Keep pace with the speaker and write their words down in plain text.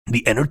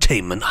the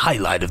entertainment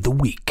highlight of the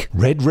week.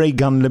 Red Ray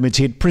Gun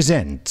Limited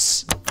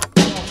presents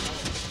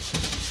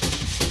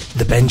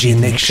The Benji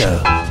and Nick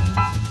Show.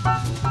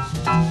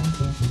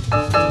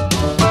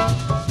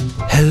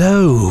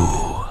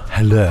 Hello.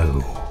 Hello.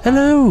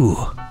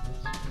 Hello.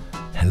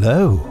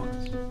 Hello.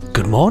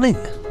 Good morning.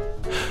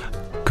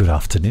 Good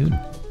afternoon.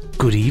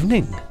 Good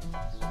evening.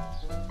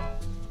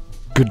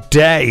 Good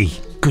day.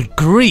 Good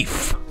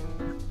grief.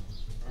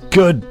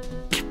 Good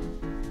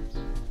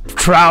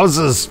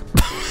trousers.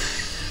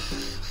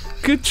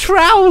 Good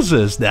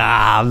trousers.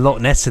 Nah, I'm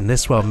Loch Ness in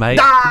this one, mate.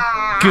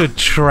 Good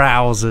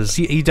trousers.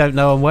 You don't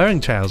know I'm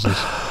wearing trousers.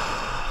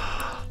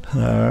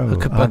 No,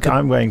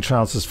 I'm wearing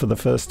trousers for the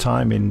first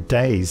time in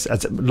days.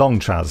 Long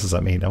trousers, I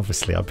mean.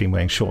 Obviously, I've been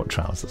wearing short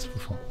trousers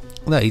before.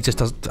 No, he just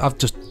does. I've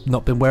just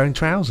not been wearing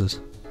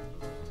trousers.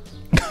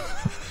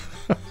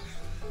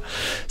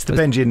 It's the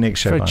Benji and Nick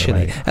Show, by the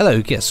way.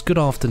 Hello, yes, good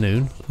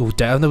afternoon. Oh,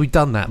 no, we've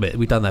done that bit.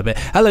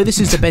 Hello, this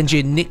is the Benji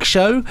and Nick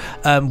Show.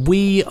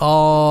 We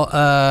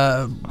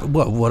are...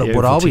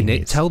 what are we,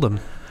 Nick? Tell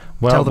them.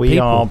 Well, Tell the we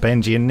people. are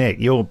Benji and Nick.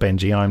 You're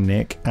Benji, I'm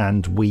Nick.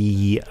 And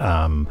we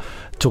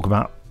talk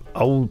about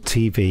old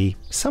TV,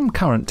 some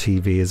current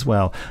TV as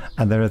well.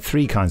 And there are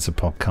three kinds of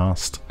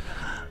podcasts.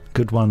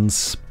 Good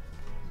ones,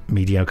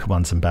 mediocre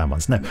ones, and bad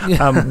ones. No,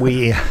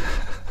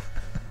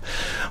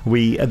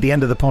 we, at the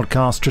end of the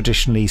podcast,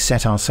 traditionally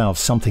set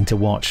ourselves something to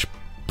watch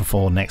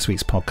before next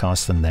week's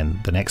podcast, and then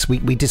the next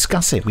week we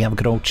discuss it. We have a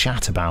good old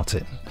chat about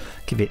it.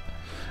 Give it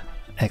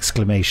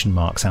exclamation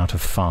marks out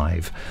of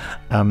 5.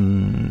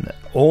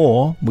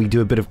 Or we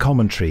do a bit of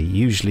commentary,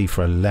 usually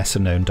for a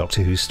lesser-known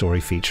Doctor Who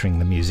story featuring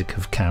the music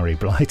of Carrie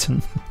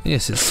Blyton.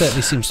 Yes, it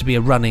certainly seems to be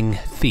a running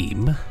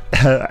theme.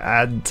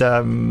 And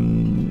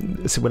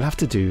so we'll have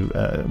to do...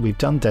 we've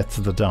done Death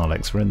of the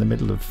Daleks. We're in the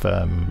middle of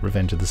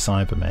Revenge of the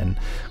Cybermen.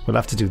 We'll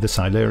have to do the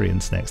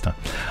Silurians next time.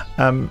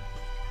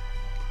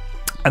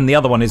 And the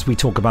other one is we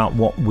talk about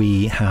what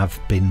we have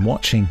been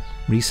watching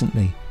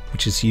recently,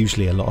 which is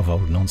usually a lot of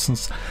old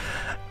nonsense.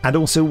 And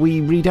also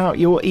we read out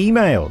your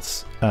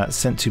emails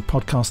sent to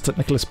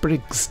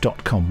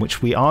podcast@nicholasbriggs.com,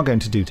 which we are going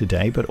to do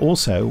today, but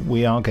also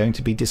we are going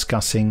to be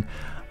discussing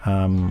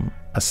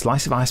a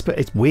slice of iceberg.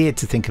 It's weird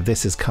to think of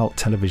this as cult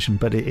television,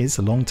 but it is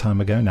a long time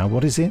ago now.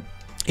 What is it?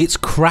 It's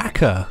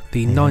Cracker,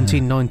 the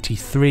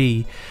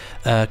 1993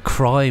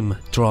 crime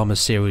drama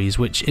series,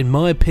 which in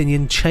my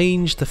opinion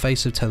changed the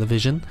face of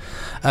television.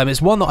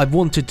 It's one that I've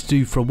wanted to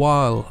do for a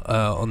while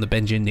on the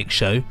Benji and Nick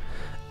Show.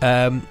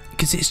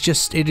 Because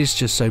it is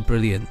just so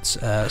brilliant.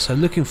 So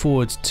looking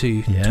forward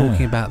to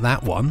talking about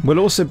that one. We'll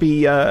also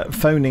be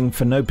phoning,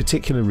 for no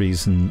particular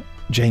reason,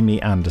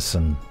 Jamie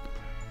Anderson,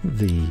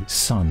 the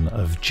son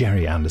of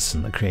Jerry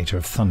Anderson, the creator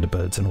of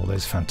Thunderbirds and all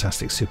those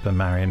fantastic Super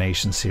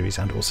Marionation series,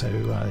 and also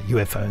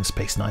UFO in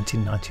Space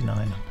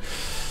 1999.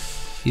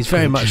 He's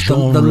very much the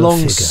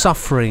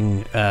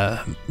long-suffering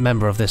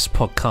member of this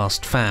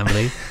podcast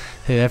family,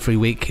 who every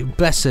week,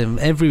 bless him,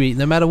 every week,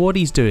 no matter what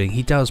he's doing,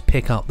 he does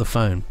pick up the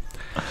phone.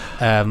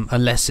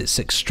 Unless it's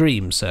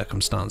extreme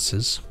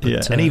circumstances.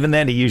 But, and even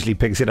then he usually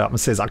picks it up and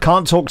says, I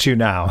can't talk to you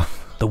now.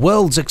 The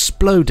world's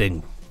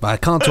exploding, but I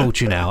can't talk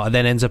to you now, and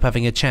then ends up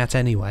having a chat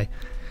anyway.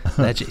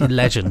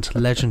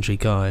 Legendary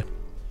guy.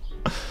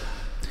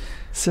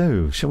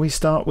 So, shall we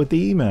start with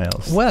the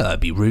emails? Well, that'd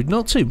be rude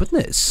not to,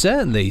 wouldn't it?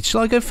 Certainly.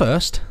 Shall I go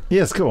first?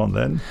 Yes, go on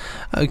then.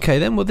 Okay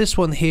then, well this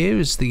one here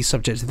is the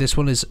subject of this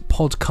one is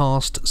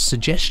podcast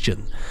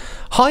suggestion.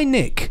 Hi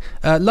Nick,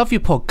 love your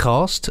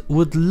podcast.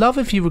 Would love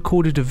if you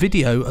recorded a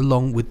video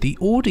along with the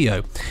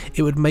audio.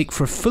 It would make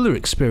for a fuller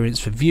experience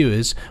for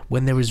viewers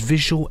when there is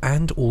visual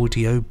and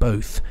audio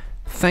both.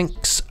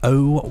 Thanks,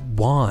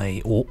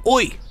 OY or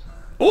Oi.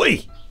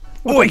 Oi.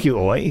 Well, thank you,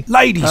 Oi.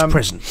 Ladies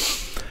present.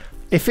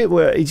 If it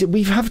were,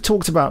 we have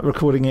talked about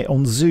recording it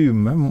on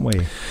Zoom, haven't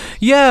we?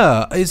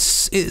 Yeah,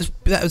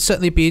 that would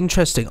certainly be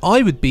interesting.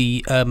 I would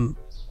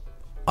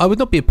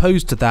not be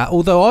opposed to that,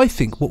 although I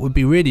think what would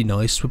be really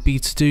nice would be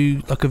to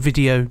do like a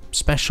video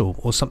special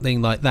or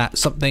something like that,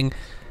 something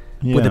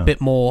with a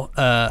bit more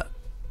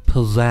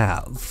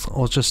pizzazz,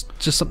 or just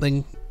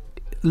something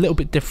a little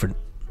bit different.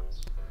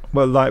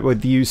 Well, like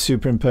with you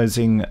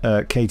superimposing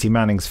Katie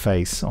Manning's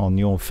face on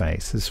your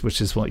face, which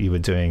is what you were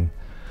doing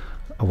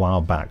a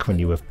while back when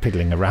you were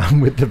piddling around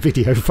with the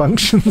video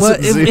functions. Well,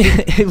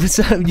 it was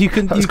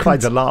that was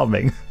quite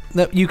alarming.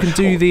 No, you can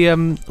do the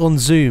on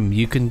Zoom.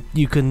 You can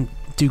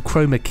do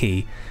chroma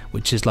key,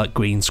 which is like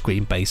green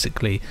screen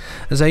basically.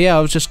 And so I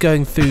was just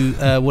going through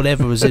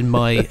whatever was in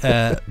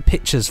my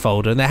pictures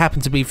folder, and there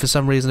happened to be for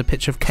some reason a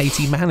picture of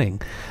Katie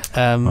Manning.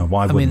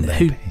 Why wouldn't there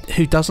be?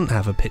 Who doesn't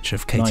have a picture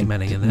of Katie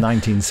Manning in there?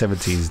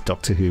 1970s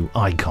Doctor Who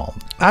icon.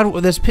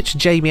 There's a picture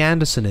of Jamie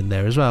Anderson in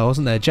there as well,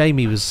 wasn't there?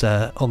 Jamie was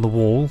on the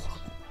wall.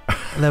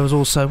 And there was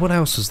also, what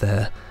else was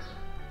there?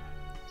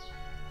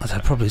 I don't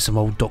know, probably some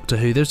old Doctor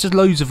Who. There's just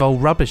loads of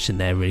old rubbish in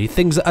there, really.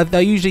 Things that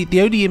they're usually,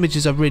 the only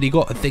images I've really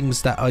got are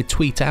things that I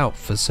tweet out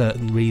for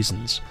certain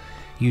reasons.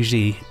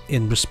 Usually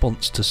in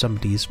response to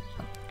somebody's,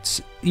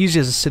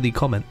 usually as a silly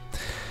comment.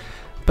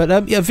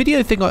 But yeah,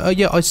 video thing.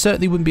 I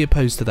certainly wouldn't be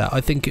opposed to that.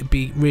 I think it'd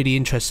be really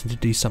interesting to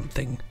do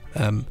something.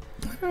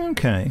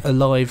 Okay. A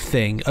live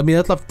thing. I mean,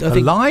 I'd love. I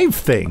think, live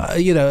thing.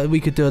 We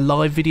could do a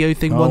live video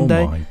thing one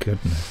day. Oh my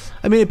goodness.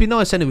 I mean, it'd be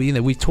nice anyway.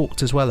 We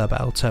talked as well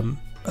about a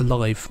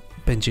live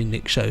Benji and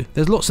Nick show.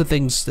 There's lots of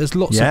things. There's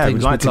lots of things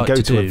we'd like to go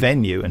to do. a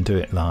venue and do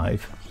it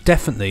live.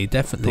 Definitely.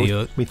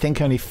 We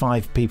think only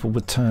 5 people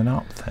would turn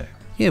up, though.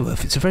 Yeah, well,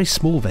 if it's a very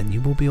small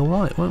venue, we'll be all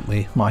right, won't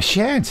we? My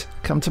shed.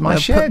 Come to my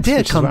shed.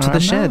 Yeah, come to the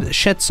shed. Now.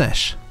 Shed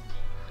sesh.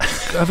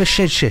 Have a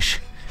shed shish.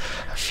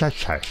 Shed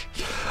sesh.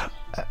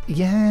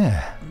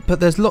 Yeah. But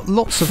there's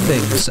lots of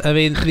things. I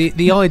mean,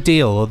 the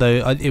ideal,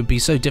 although it would be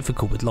so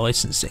difficult with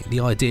licensing,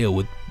 the ideal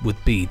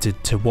would be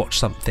to watch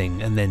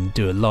something and then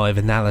do a live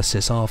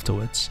analysis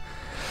afterwards.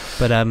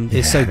 But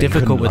it's so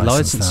difficult with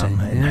licensing.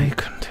 No, you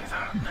couldn't do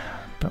that.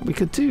 But we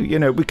could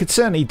do, we could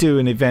certainly do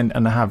an event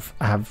and have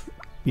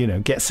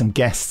get some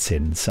guests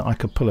in, so I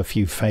could pull a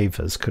few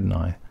favours, couldn't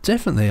I?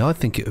 Definitely, I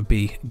think it would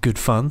be good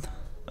fun.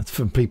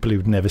 For people who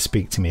would never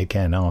speak to me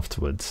again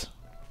afterwards.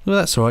 Well,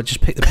 that's all right, just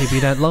pick the people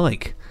you don't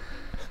like.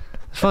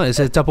 It's fine, it's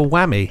a double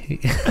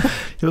whammy.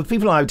 The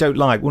people I don't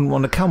like wouldn't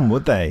want to come,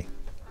 would they?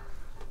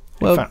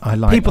 Well, fact,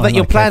 people that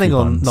you're planning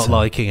everyone, on not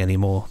liking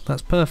anymore.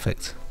 That's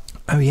perfect.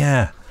 Oh,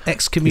 yeah.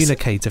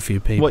 Excommunicate a few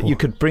people. What, you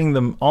could bring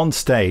them on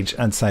stage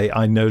and say,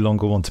 I no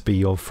longer want to be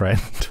your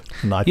friend.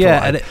 And I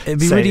and it'd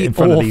be really in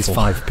front awful. of these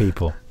 5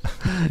 people.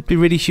 It'd be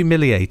really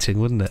humiliating,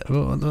 wouldn't it?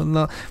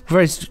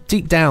 Very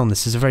deep down,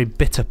 this is a very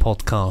bitter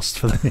podcast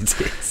for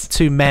the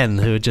 2 men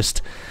who are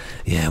just,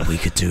 we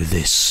could do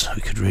this.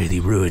 We could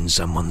really ruin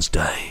someone's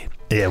day.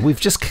 Yeah,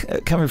 we've just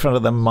come in front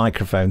of the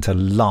microphone to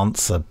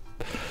lance an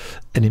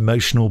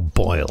emotional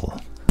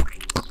boil.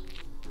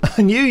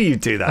 I knew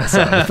you'd do that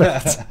sound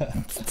effect.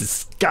 It's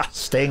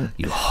disgusting.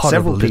 You horrible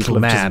Several people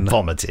little have man. just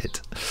vomited.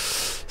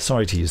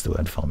 Sorry to use the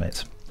word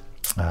vomit.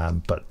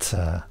 But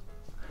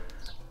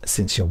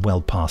since you're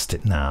well past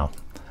it now,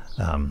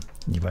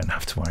 you won't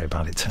have to worry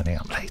about it turning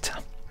up later.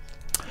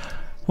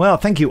 Well,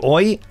 thank you,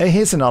 Oi.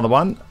 Here's another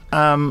one.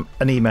 An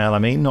email,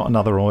 not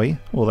another Oi.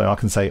 Although I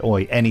can say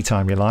Oi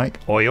anytime you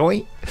like. Oi,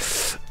 Oi.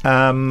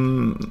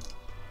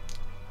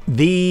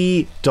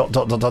 The ...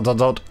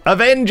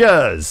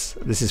 Avengers.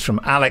 This is from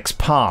Alex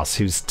Pass,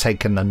 who's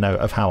taken a note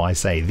of how I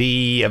say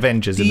the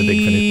Avengers in the Big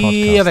Finish podcast.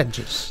 The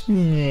Avengers.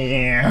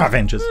 Yeah,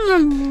 Avengers.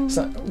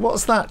 So,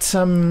 what's that?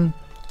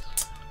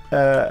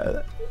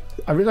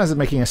 I realise I'm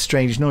making a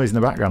strange noise in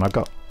the background. I've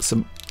got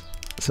some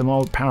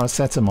old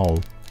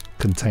paracetamol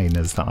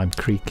containers that I'm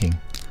creaking.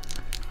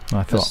 And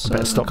I thought I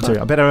better stop doing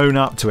it. I better own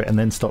up to it and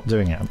then stop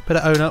doing it.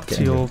 Better own up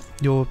to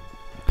your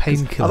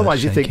painkiller.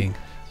 Otherwise, shaking. You think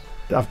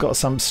I've got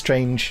some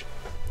strange,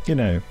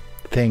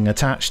 thing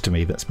attached to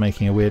me that's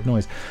making a weird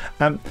noise.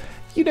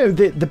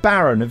 The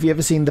Baron. Have you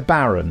ever seen The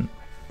Baron?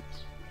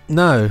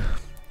 No.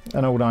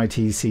 An old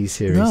ITC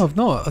series. No, I've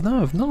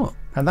not.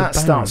 And that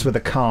starts with a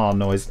car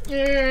noise. So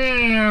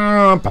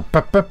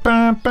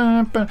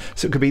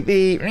it could be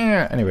the...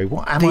 Anyway,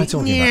 what am I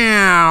talking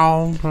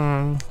about?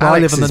 Well, I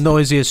live on the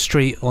noisiest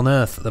street on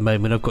earth at the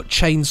moment. I've got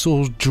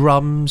chainsaws,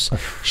 drums,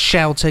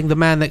 shouting. The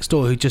man next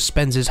door who just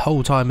spends his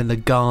whole time in the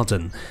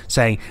garden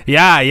saying,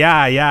 yeah,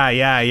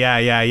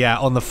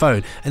 on the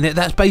phone. And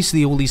that's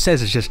basically all he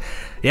says is just,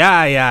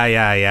 yeah.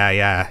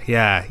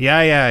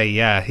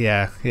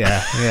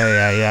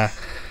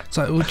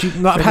 So would you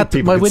not have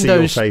had my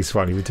window? Face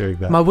while you were doing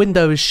that. My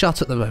window is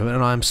shut at the moment,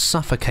 and I'm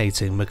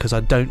suffocating because I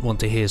don't want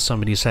to hear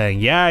somebody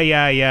saying yeah.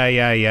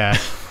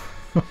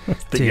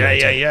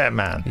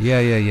 Man.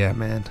 Yeah,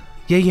 man.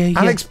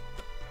 Yeah.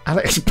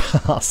 Alex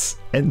Pass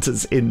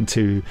enters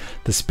into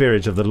the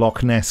spirit of the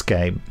Loch Ness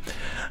game,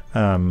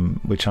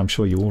 which I'm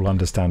sure you all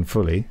understand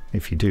fully.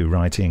 If you do,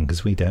 write in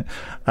because we don't.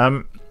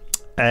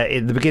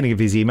 In the beginning of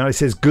his email, he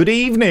says, "Good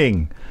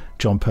evening,"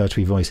 John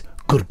Pertwee voice.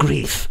 "Good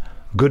grief."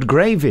 "Good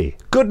gravy."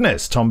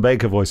 "Goodness," Tom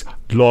Baker voice.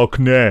 "Loch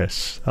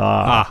Ness."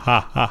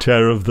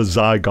 Terror of the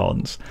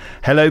Zygons.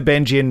 "Hello,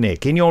 Benji and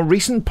Nick. In your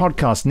recent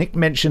podcast, Nick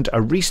mentioned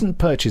a recent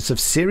purchase of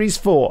Series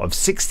 4 of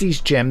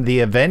 60s gem The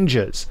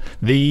Avengers.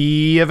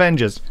 The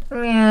Avengers.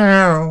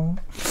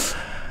 And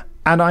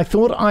I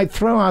thought I'd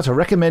throw out a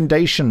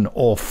recommendation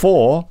or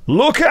 4.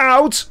 Look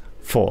out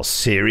for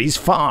Series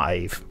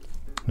 5.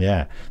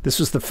 Yeah, this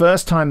was the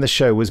first time the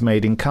show was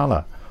made in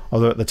colour.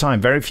 Although at the time,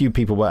 very few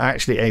people were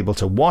actually able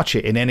to watch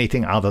it in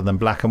anything other than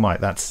black and white.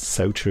 That's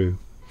so true.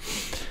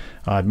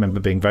 I remember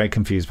being very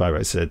confused by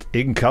what it said.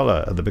 In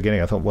colour at the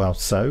beginning. I thought, well,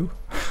 so?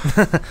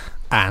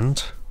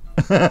 And?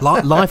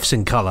 Life's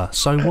in colour.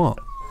 So what?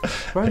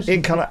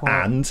 In colour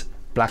and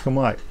black and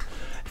white.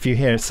 If you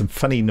hear some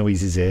funny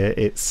noises here,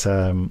 it's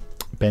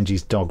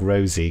Benji's dog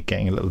Rosie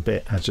getting a little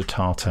bit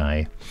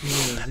agitate.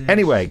 Yeah,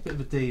 anyway,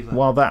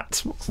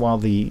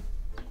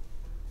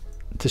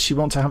 does she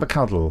want to have a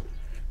cuddle?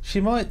 She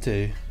might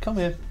do. Come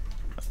here.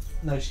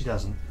 No, she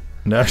doesn't.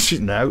 No, she's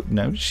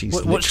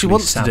what she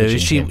wants to do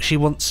is she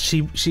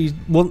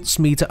wants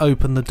me to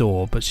open the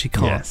door, but she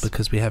can't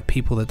because we have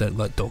people that don't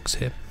like dogs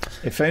here.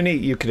 If only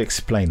you could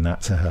explain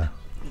that to her.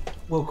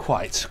 Well,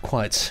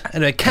 quite.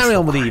 Anyway, carry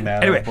on with the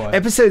email. Anyway,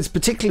 episodes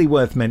particularly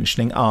worth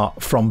mentioning are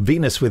From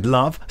Venus with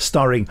Love,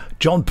 starring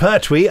John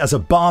Pertwee as a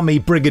balmy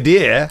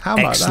brigadier. How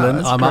about excellent.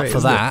 that? I'm great, up for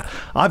that.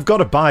 I've got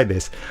to buy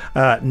this.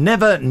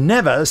 Never,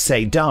 Never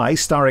Say Die,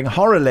 starring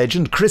horror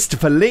legend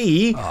Christopher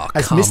Lee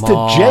as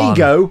Mr.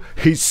 Jago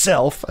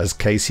himself, as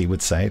Casey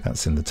would say.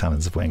 That's in the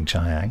Talons of Weng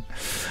Chiang.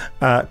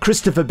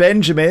 Christopher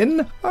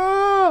Benjamin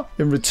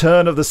in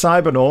Return of the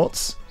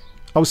Cybernauts.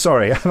 Oh,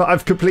 sorry,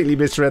 I've completely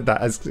misread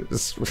that.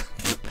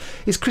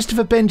 Is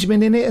Christopher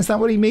Benjamin in it? Is that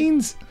what he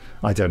means?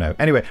 I don't know.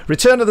 Anyway,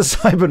 Return of the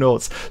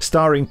Cybernauts,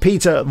 starring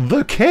Peter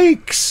the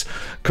Cakes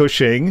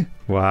Cushing.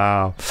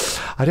 Wow.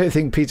 I don't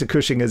think Peter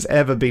Cushing has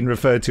ever been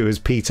referred to as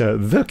Peter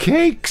the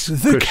Cakes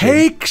The Cushing.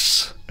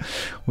 Cakes!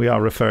 We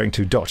are referring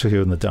to Doctor Who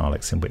and the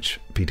Daleks, in which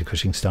Peter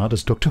Cushing starred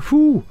as Doctor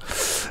Who.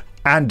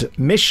 And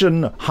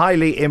Mission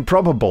Highly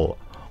Improbable,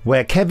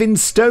 where Kevin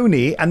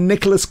Stoney and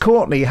Nicholas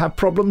Courtney have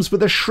problems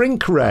with a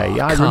shrink ray.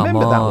 I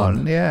remember that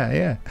one.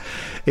 Yeah.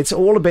 It's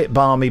all a bit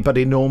balmy but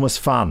enormous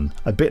fun.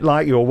 A bit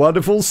like your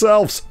wonderful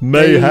selves.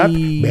 Mayhap.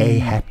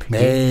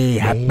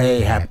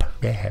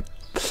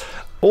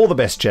 All the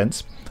best,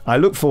 gents. I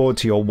look forward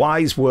to your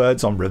wise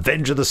words on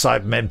Revenge of the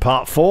Cybermen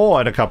Part 4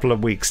 in a couple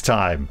of weeks'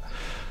 time.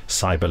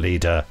 Cyber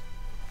Leader.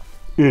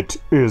 It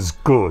is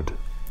good.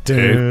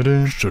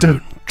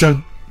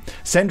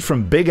 Sent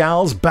from Big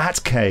Al's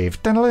Batcave.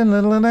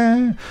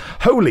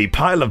 Holy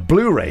pile of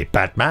Blu-ray,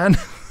 Batman.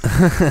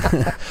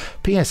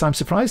 P.S. I'm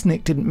surprised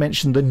Nick didn't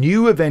mention the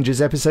new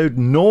Avengers episode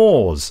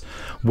Gnaws,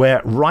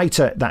 where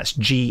writer, that's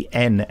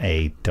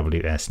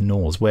Gnaws,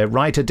 Gnaws, where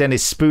writer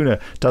Dennis Spooner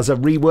does a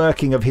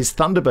reworking of his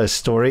Thunderburst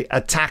story,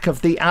 Attack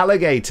of the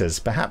Alligators.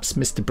 Perhaps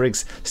Mr.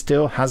 Briggs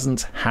still has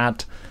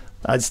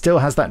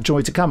that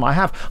joy to come.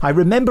 I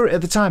remember it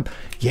at the time.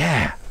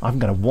 Yeah, I'm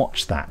going to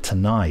watch that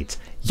tonight.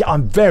 Yeah,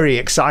 I'm very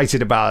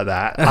excited about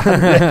that. I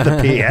read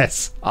the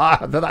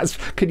PS.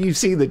 Can you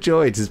see the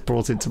joy it has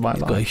brought into my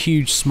life? Got a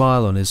huge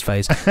smile on his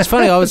face. It's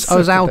funny. I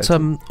was out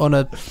on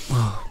a.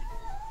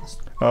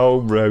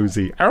 Oh,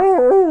 Rosie.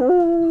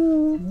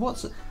 Oh.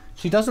 What's it?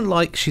 She doesn't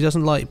like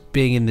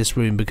being in this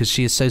room because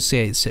she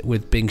associates it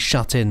with being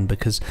shut in.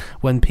 Because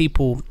when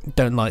people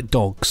don't like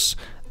dogs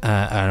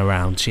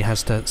around, she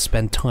has to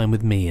spend time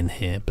with me in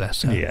here.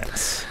 Bless her.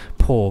 Yes.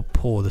 Poor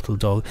little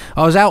dog.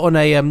 I was out on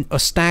a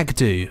stag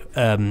do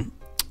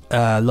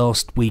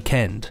last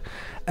weekend,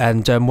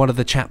 and one of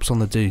the chaps on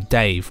the do,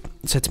 Dave,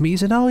 said to me, he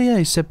said, "Oh yeah,"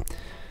 he said,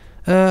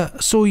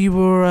 "saw you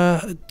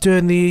were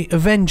doing the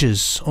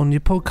Avengers on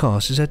your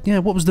podcast." He said, "Yeah,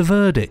 what was the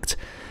verdict?"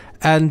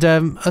 And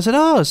I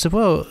said,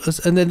 well,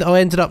 and then I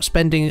ended up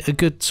spending a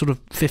good sort of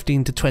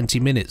 15 to 20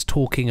 minutes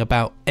talking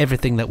about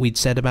everything that we'd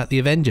said about the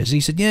Avengers. And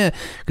he said, yeah,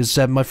 because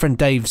my friend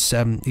Dave's,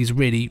 he's a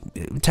really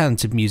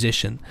talented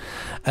musician.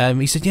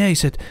 He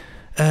said,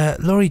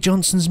 Laurie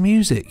Johnson's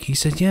music. He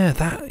said, yeah,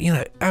 that,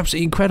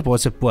 absolutely incredible. I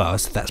said,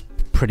 that's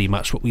pretty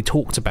much what we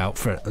talked about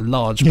for a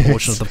large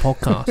portion of the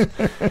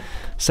podcast.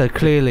 So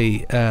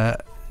clearly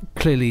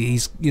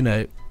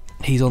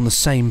he's on the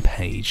same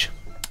page.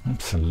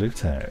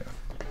 Absolutely.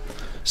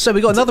 So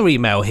we got another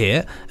email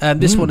here.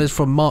 This one is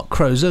from Mark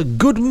Crozer.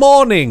 Good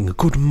morning.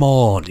 Good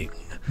morning.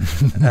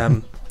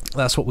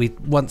 That's what we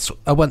once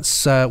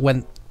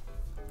went.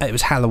 It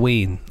was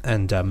Halloween,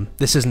 and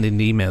this isn't in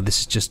the email.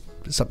 This is just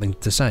something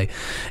to say.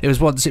 It was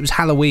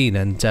Halloween,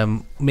 and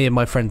me and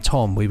my friend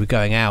Tom, we were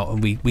going out,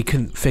 and we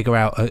couldn't figure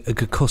out a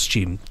good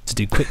costume to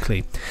do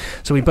quickly,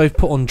 so we both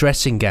put on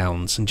dressing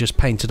gowns and just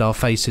painted our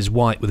faces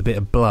white with a bit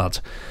of blood,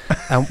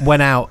 and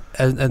went out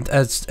and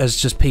as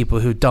just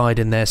people who died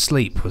in their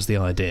sleep was the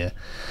idea.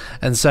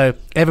 And so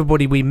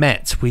everybody we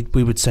met, we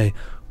would say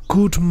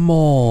good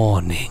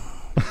morning.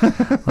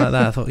 Like that.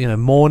 I thought,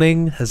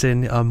 morning as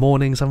in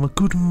morning, so I'm like,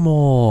 good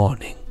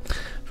morning.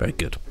 Very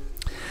good.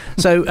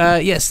 So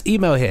yes,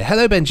 email here.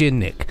 Hello Benji and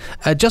Nick,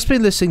 just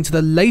been listening to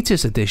the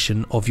latest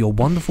edition of your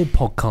wonderful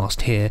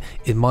podcast here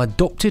in my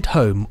adopted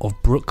home of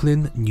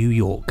Brooklyn, New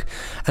York,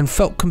 and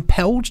felt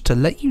compelled to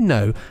let you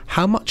know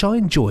how much I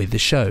enjoy the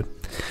show.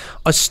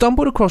 I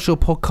stumbled across your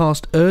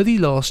podcast early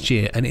last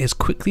year, and it has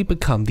quickly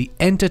become the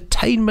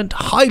entertainment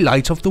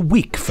highlight of the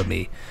week for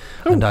me.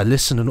 And I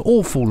listen to an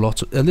awful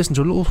lot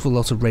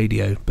of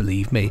radio,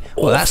 believe me.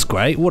 Well, that's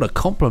great. What a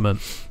compliment.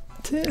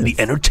 The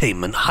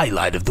entertainment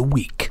highlight of the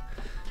week.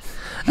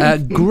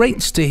 Great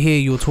to hear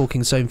you're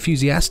talking so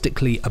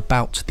enthusiastically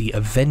about the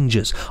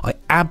Avengers. I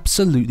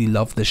absolutely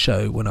loved the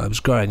show when I was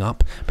growing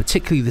up,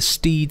 particularly the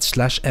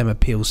Steed/Emma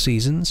Peel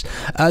seasons.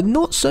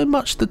 Not so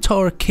much the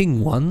Tara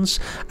King ones,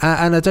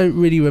 and I don't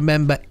really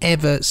remember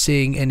ever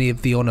seeing any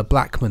of the Honor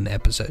Blackman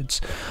episodes.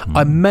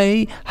 I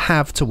may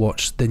have to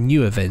watch the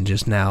new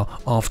Avengers now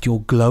after your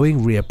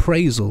glowing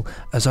reappraisal,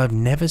 as I've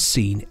never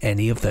seen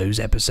any of those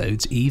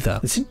episodes either.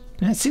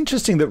 It's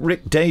interesting that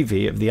Rick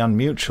Davey of the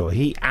Unmutual,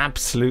 he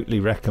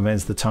absolutely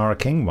recommends the Tara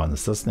King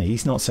ones, doesn't he?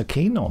 He's not so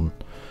keen on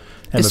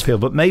Emma Peel,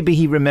 but maybe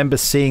he remembers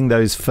seeing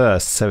those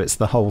first, so it's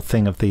the whole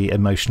thing of the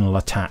emotional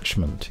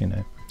attachment,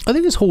 I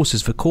think it's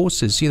horses for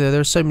courses. There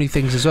are so many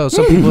things as well.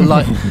 Some people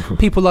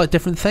like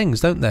different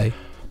things, don't they?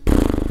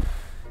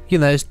 you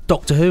know, it's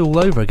Doctor Who all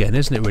over again,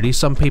 isn't it, really?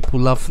 Some people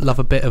love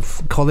a bit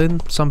of Colin,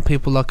 some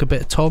people like a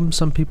bit of Tom,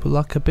 some people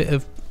like a bit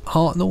of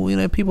Hartnell, you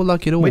know, people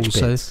like it all. Which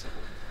bits?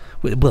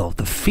 Well,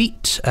 the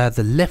feet,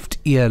 the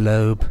left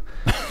earlobe,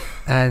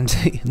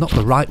 and not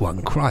the right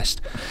one,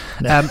 Christ.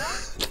 No.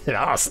 They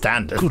are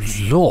standard. Good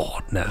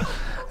Lord, no.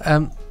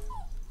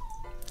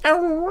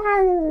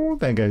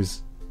 There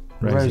goes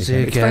Rosie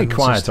again. It's very again.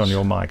 quiet on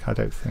your mic, I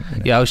don't think.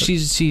 You know,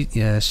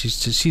 yeah,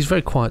 she's a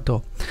very quiet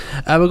dog.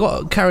 We've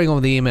got carrying on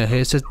with the email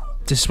here. So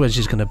this is when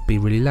she's going to be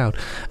really loud.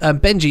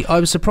 Benji, I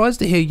was surprised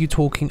to hear you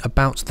talking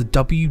about the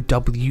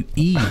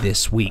WWE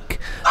this week.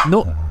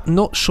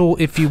 Not sure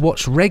if you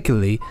watch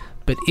regularly,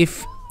 but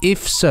if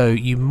so,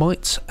 you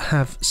might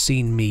have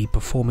seen me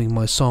performing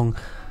my song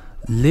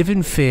Live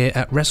in Fear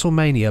at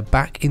WrestleMania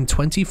back in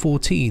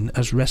 2014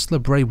 as wrestler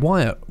Bray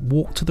Wyatt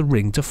walked to the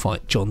ring to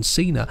fight John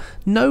Cena.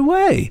 No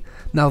way!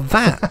 Now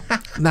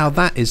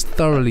that is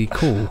thoroughly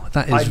cool.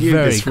 That is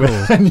very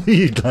cool. I knew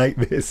you'd like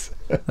this.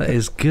 That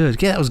is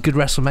good. Yeah, that was good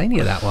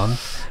WrestleMania, that one.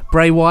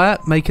 Bray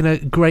Wyatt making a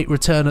great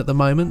return at the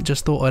moment.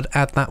 Just thought I'd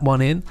add that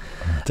one in.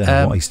 I don't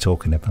know what he's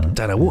talking about.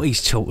 Don't know what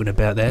he's talking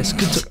about there.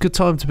 It's a good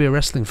time to be a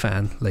wrestling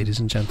fan,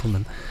 ladies and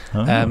gentlemen.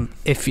 Oh.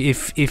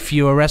 If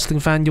you're a wrestling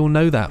fan, you'll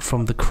know that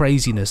from the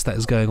craziness that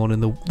is going on in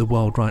the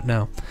world right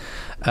now.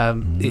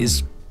 It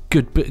is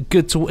good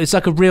to. It's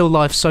like a real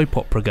life soap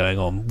opera going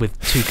on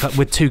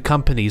with two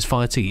companies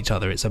fighting each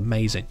other. It's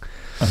amazing.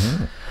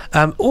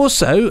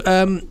 Also,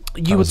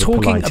 you were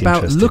talking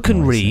about Look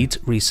and Read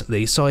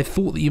recently, so I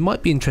thought that you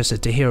might be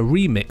interested to hear a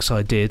remix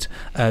I did,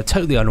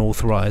 totally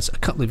unauthorised, a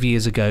couple of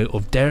years ago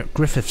of Derek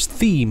Griffith's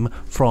theme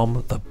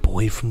from The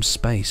Boy from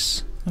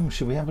Space. Oh,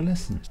 should we have a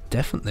listen?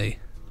 Definitely.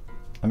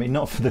 I mean,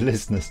 not for the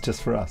listeners,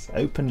 just for us.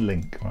 Open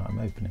link. Right, I'm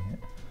opening it.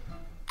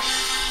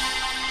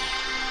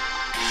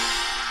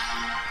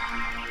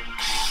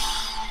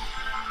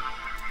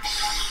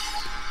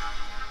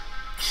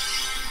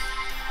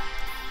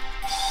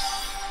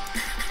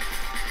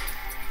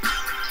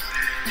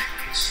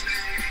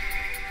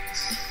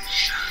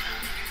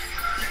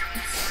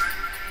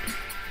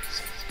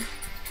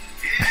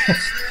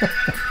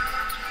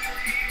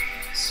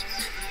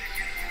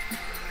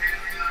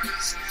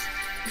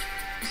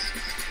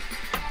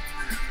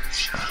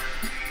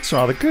 It's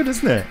rather good,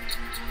 isn't it?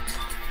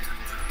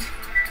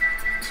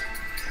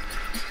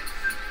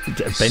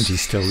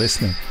 Benji's still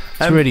listening.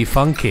 It's really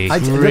funky.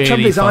 The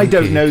trouble is, I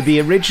don't know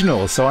the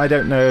original, so I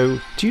don't know.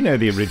 Do you know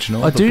the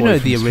original? I do know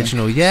the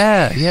original.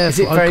 Yeah. Is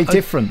it very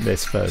different,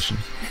 this version?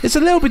 It's a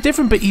little bit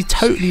different, but he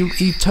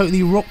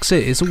totally rocks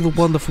it. It's all the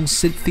wonderful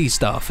synthy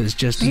stuff. It's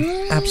just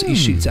he absolutely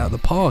shoots out of the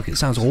park. It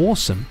sounds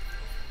awesome.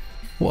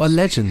 What a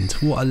legend!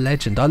 What a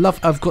legend!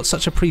 I've got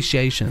such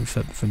appreciation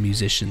for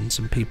musicians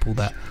and people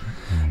that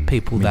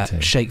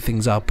shake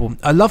things up.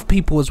 I love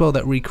people as well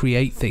that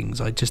recreate things.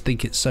 I just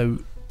think it's so.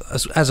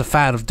 As a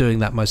fan of doing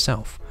that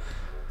myself,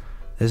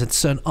 there's a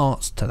certain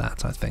art to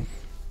that, I think.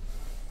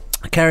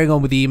 Carrying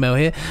on with the email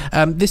here,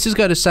 this is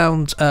going to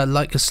sound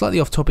like a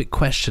slightly off-topic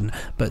question,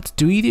 but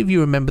do either of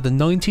you remember the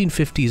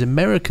 1950s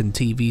American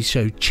TV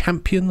show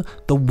Champion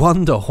the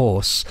Wonder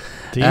Horse,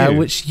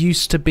 which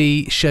used to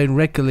be shown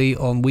regularly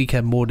on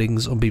weekend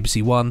mornings on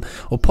BBC One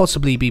or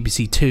possibly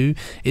BBC Two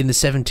in the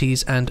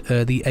 70s and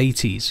early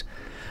 80s?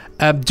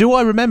 Do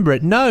I remember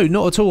it? No,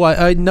 not at all.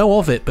 I know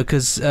of it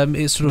because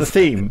it's sort of... The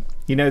theme.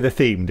 You know the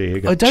theme, do you?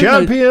 I don't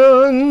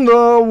Champion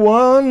the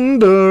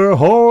Wonder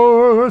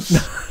Horse.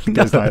 It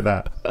goes like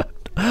that.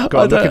 Go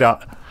on, look it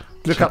up.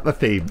 Look up the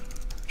theme.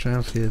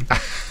 Champion.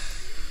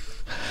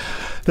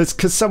 That's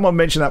because someone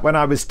mentioned that when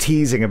I was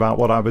teasing about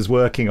what I was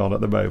working on at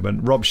the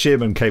moment. Rob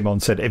Shearman came on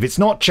and said, if it's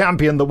not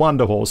Champion the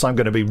Wonder Horse, I'm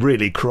going to be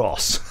really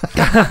cross.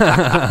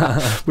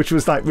 Which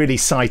was like really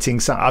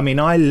citing. I mean,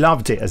 I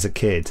loved it as a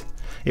kid.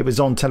 It was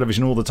on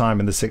television all the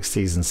time in the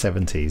 60s and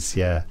 70s,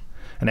 yeah.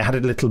 And it had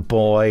a little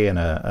boy and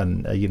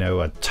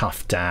a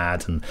tough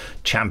dad, and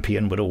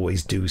Champion would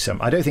always do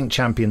something. I don't think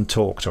Champion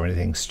talked or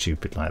anything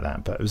stupid like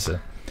that, but it was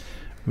a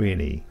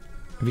really...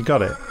 Have you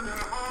got it?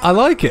 I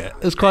like it.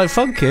 It's quite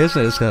funky,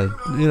 isn't it?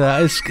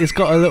 It's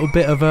got a little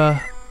bit of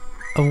a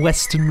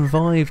Western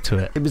vibe to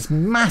it. It was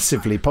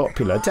massively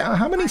popular.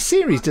 How many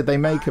series did they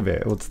make of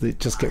it, or did it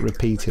just get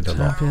repeated a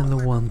lot? Champion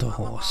the Wonder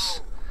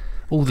Horse.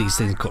 All these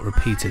things got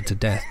repeated to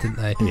death, didn't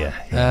they?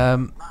 Yeah.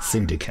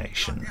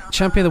 Syndication.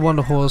 Champion the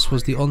Wonder Horse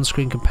was the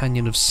on-screen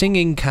companion of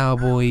singing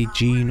cowboy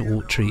Gene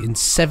Autry in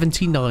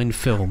 79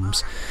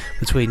 films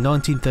between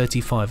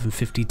 1935 and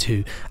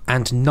 52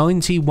 and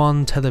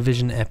 91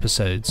 television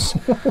episodes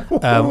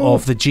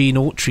of the Gene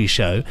Autry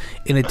Show.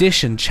 In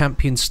addition,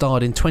 Champion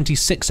starred in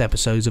 26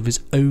 episodes of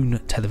his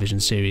own television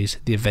series,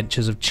 The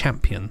Adventures of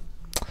Champion.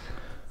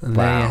 And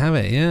there you have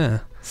it, yeah.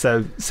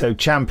 So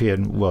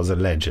Champion was a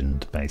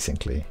legend,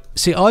 basically.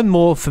 See, I'm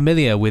more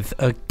familiar with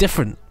a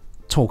different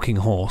talking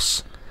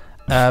horse.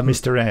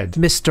 Mr. Ed.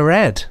 Mr.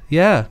 Ed,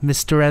 yeah.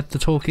 Mr. Ed the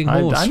talking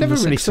horse. I never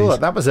really saw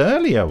that. That was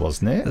earlier,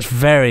 wasn't it? That's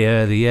very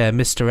early, yeah.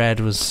 Mr. Ed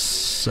was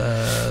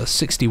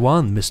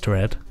 61,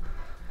 Mr. Ed.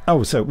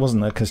 Oh, so it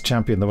wasn't because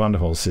Champion the Wonder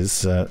Horse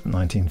is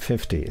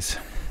 1950s.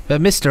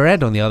 But Mr.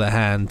 Ed, on the other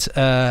hand,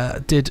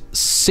 did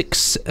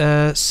 6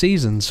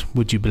 seasons,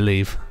 would you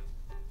believe?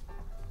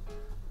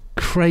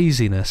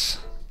 Craziness.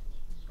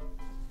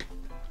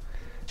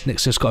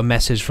 Nick's just got a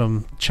message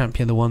from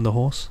Champion the Wonder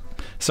Horse.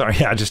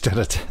 Sorry, I just had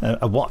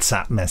a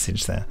WhatsApp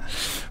message there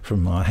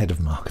from our head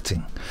of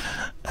marketing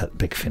at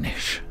Big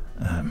Finish.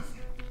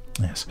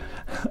 Yes.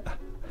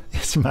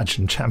 Yes,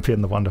 imagine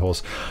Champion the Wonder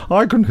Horse.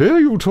 I can hear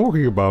you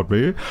talking about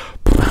me.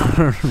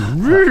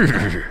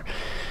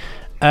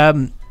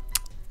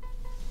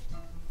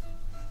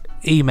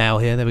 Email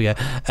here, there we go.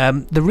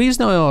 The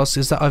reason I ask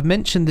is that I've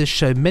mentioned this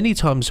show many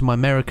times to my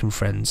American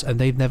friends and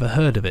they've never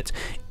heard of it.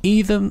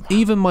 Even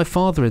my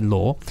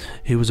father-in-law,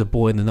 who was a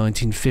boy in the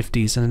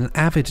 1950s and an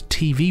avid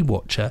TV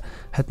watcher,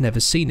 had never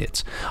seen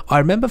it. I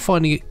remember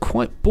finding it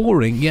quite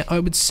boring, yet I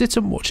would sit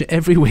and watch it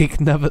every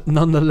week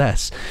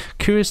nonetheless.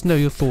 Curious to know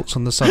your thoughts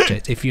on the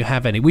subject, if you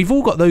have any. We've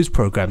all got those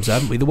programmes,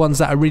 haven't we? The ones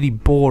that are really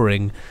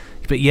boring,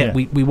 but yet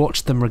we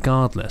watch them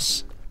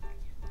regardless.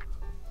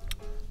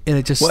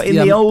 Just, well, in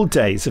the old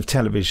days of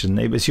television,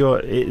 it was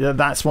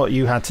that's what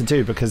you had to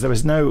do, because there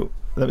was no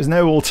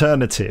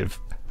alternative.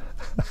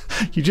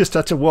 You just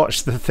had to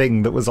watch the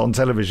thing that was on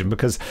television,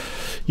 because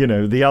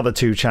the other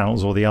 2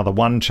 channels, or the other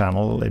 1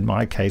 channel in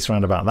my case,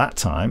 around about that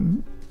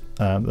time,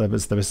 there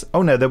was there was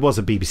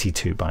a BBC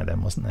 2 by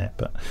then, wasn't there?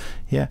 But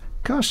yeah,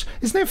 gosh,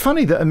 isn't it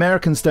funny that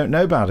Americans don't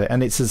know about it,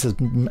 and it's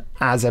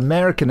as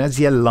American as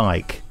you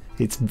like.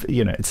 It's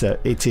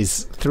it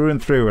is through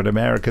and through an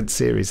American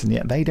series, and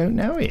yet they don't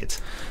know it.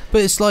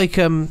 But it's like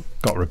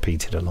got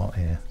repeated a lot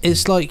here.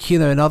 It's like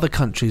in other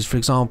countries, for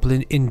example,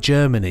 in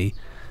Germany,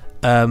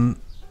 they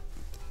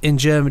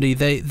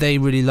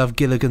really love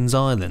Gilligan's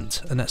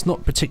Island, and that's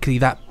not particularly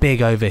that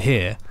big over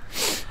here.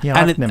 Yeah,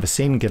 I've never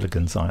seen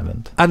Gilligan's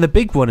Island. And the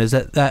big one is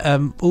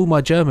that all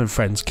my German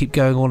friends keep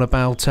going on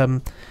about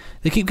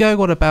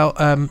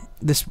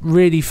this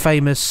really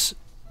famous.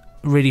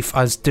 I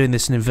was doing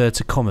this in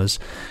inverted commas,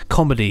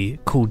 comedy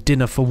called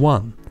Dinner for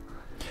One.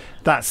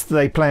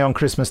 They play on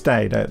Christmas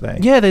Day, don't they?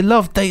 Yeah, they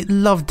love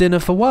Dinner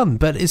for One,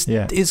 but it's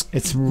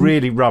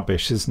really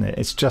rubbish, isn't it?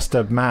 It's just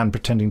a man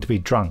pretending to be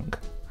drunk.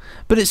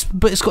 But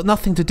it's got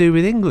nothing to do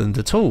with England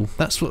at all.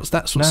 That's what's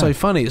so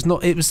funny. It's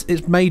not.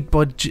 It's made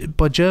by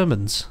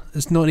Germans.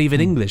 It's not even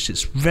English.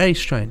 It's very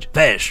strange.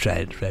 Very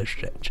strange. Very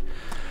strange.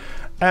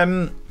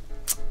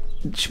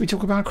 Should we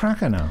talk about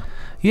Cracker now?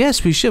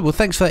 Yes, we should. Well,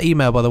 thanks for that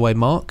email, by the way,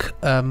 Mark.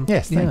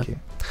 Yes, thank you.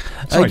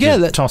 Sorry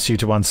to toss you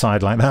to one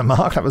side like that,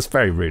 Mark. That was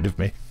very rude of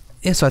me.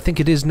 Yes, I think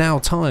it is now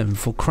time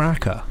for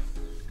Cracker.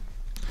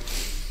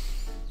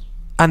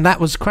 And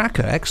that was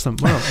Cracker.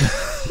 Excellent. Well,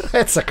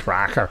 it's a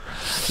cracker.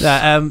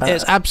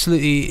 It's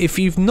absolutely. If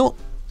you've not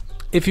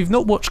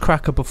watched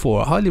Cracker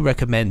before, I highly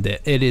recommend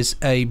it. It is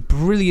a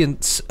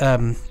brilliant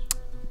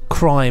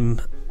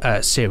crime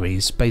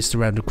series based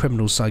around a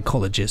criminal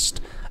psychologist.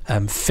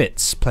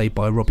 Fitz, played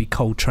by Robbie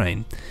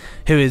Coltrane,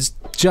 who is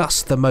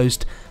just the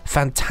most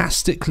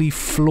fantastically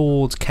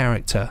flawed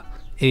character.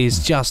 He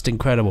is just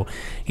incredible.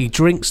 He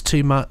drinks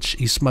too much,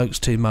 he smokes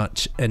too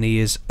much, and he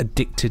is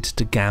addicted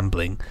to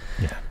gambling.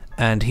 Yeah.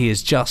 And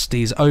he's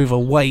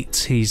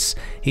overweight, he's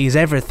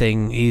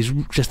everything. He's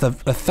just a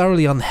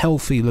thoroughly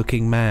unhealthy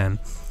looking man.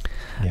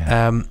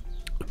 Yeah.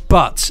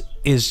 But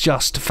is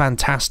just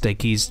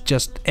fantastic. He's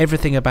just,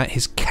 everything about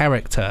his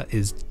character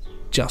is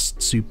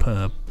just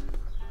superb.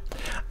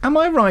 Am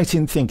I right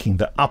in thinking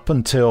that up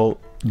until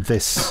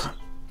this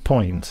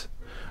point,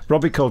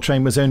 Robbie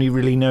Coltrane was only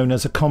really known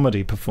as a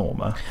comedy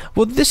performer?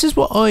 Well, this is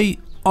what I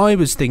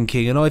was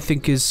thinking, and I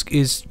think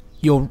is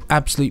your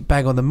absolute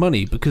bang on the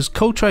money, because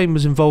Coltrane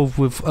was involved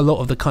with a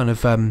lot of the kind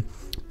of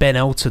Ben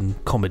Elton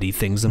comedy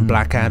things and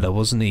Blackadder,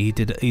 wasn't he?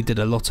 He did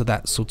a lot of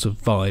that sort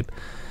of vibe.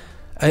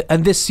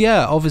 And this,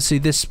 obviously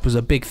this was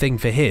a big thing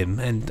for him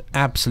and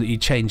absolutely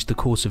changed the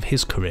course of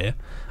his career,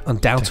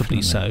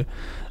 undoubtedly. Definitely. So.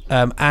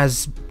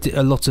 As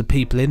a lot of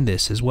people in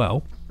this as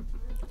well.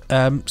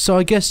 So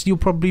I guess you're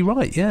probably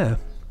right, yeah.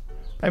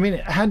 I mean,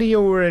 had he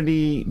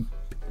already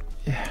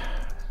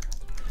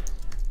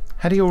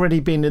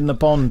been in the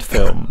Bond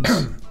films?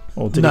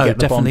 Or did he get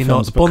the definitely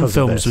Bond not. Bond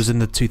films was in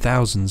the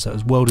 2000s. That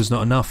was World Is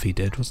Not Enough he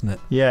did, wasn't it?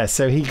 Yeah,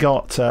 so he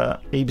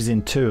was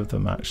in 2 of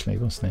them, actually,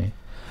 wasn't he?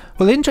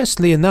 Well,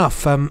 interestingly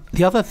enough,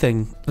 the other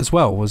thing as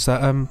well was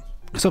that...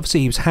 because obviously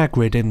he was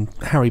Hagrid in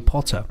Harry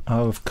Potter.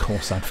 Oh, of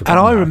course, I'd forgotten.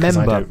 And I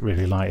remember, I don't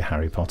really like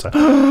Harry Potter.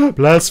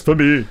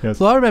 Blasphemy! Yes.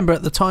 Well, I remember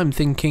at the time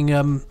thinking,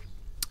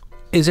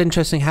 it's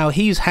interesting how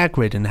he's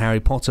Hagrid in Harry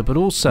Potter, but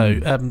also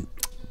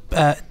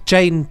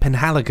Jane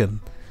Penhaligon,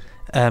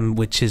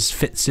 which is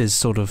Fitz's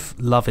sort of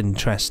love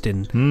interest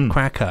in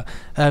Cracker.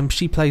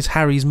 She plays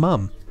Harry's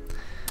mum.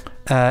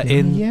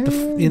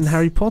 In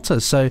Harry Potter,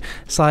 so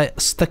it's like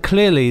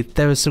clearly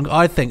there is some.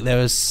 I think there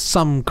is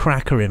some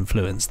Cracker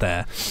influence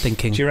there.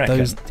 Thinking, do you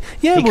reckon?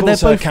 He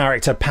calls her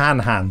character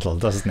Panhandle,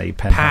 doesn't he?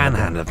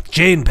 Panhandle,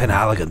 Jane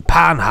Penhaligon,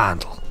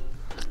 Panhandle,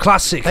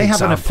 classic. They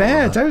have an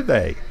affair, don't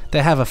they?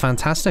 They have a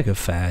fantastic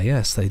affair.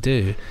 Yes, they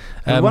do.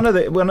 In one of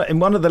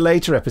the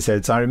later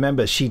episodes, I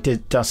remember she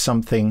does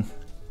something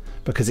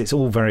because it's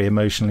all very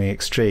emotionally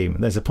extreme.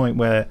 There's a point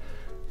where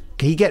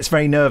he gets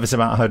very nervous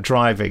about her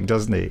driving,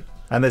 doesn't he?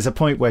 And there's a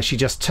point where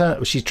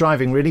she's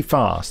driving really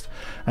fast,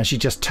 and she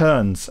just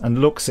turns and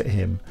looks at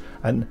him,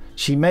 and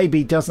she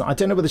maybe doesn't, I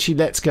don't know whether she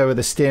lets go of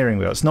the steering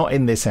wheel. It's not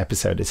in this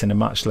episode, it's in a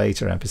much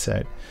later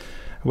episode,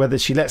 whether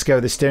she lets go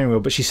of the steering wheel,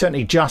 but she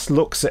certainly just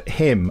looks at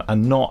him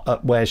and not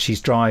at where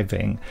she's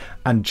driving,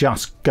 and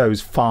just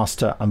goes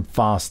faster and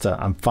faster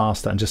and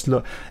faster, and just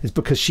look. It's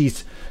because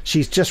she's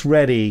just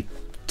ready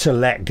to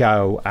let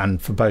go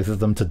and for both of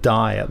them to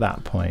die at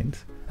that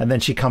point. And then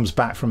she comes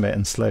back from it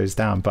and slows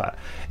down. But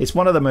it's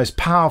one of the most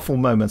powerful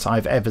moments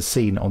I've ever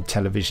seen on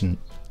television,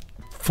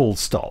 full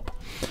stop.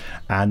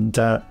 And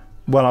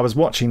while I was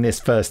watching this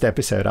first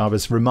episode, I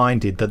was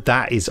reminded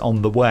that is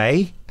on the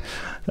way.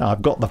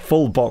 I've got the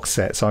full box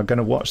set, so I'm going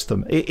to watch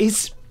them.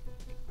 It's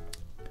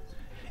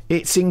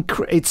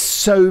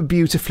so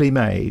beautifully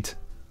made,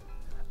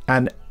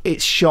 and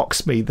it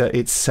shocks me that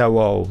it's so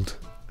old,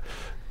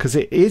 because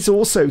it is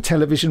also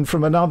television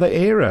from another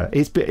era.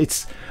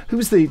 It's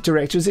who's the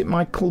director? Is it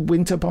Michael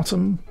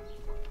Winterbottom?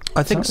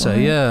 I think so,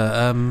 right?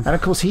 Yeah. And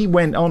of course he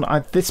went on.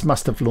 This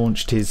must have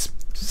launched his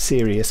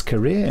serious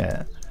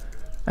career,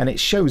 and it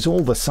shows all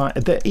the side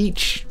that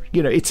each.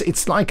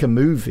 It's like a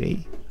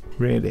movie.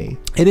 Really,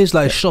 it is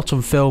like a shot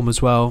on film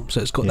as well, so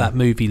it's got that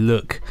movie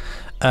look.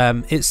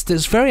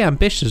 It's very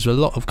ambitious, with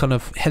a lot of kind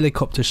of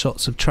helicopter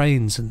shots of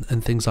trains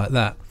and things like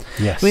that.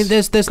 Yes, I mean,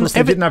 there's they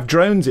didn't have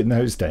drones in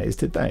those days,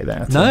 did they?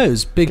 No, it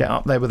was big. Get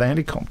up there with a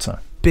helicopter.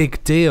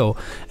 Big deal.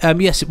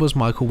 Yes, it was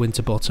Michael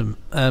Winterbottom.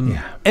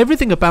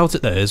 Everything about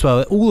it, though, as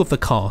well, all of the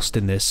cast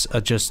in this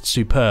are just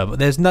superb.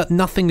 There's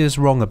nothing is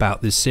wrong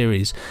about this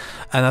series,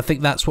 and I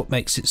think that's what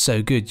makes it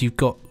so good. You've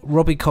got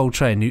Robbie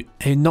Coltrane,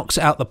 who knocks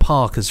it out the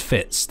park as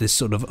Fitz, this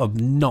sort of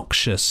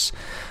obnoxious.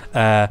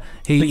 But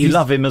you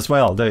love him as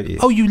well, don't you?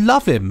 Oh, you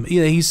love him.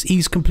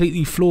 He's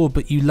completely flawed,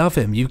 but you love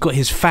him. You've got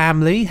his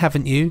family,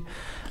 haven't you?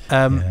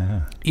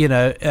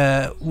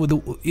 With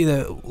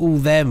all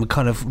them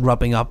kind of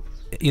rubbing up.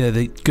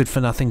 The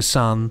good-for-nothing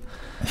son.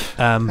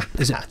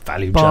 Is it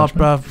Value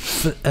Barbara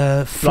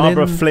Flynn?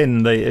 Barbara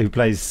Flynn, who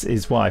plays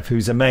his wife,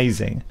 who's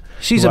amazing.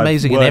 She's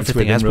amazing in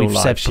everything, as we've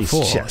said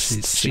before.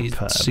 She's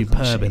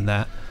superb in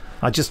that.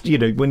 I just,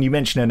 when you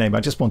mention her name,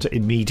 I just want to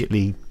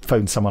immediately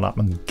phone someone up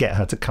and get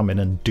her to come in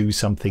and do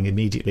something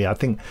immediately. I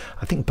think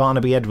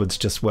Barnaby Edwards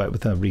just worked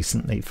with her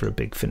recently for a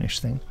Big Finish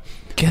thing.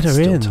 Get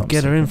her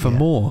in for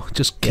more.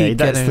 Just keep getting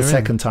her in. That's the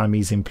second time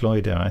he's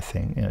employed her, I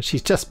think.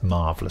 She's just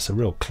marvellous, a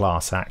real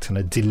class act and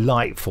a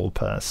delightful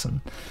person.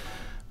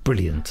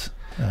 Brilliant.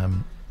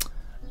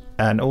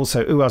 And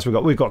also, who else we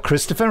got? We've got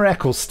Christopher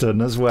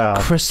Eccleston as well.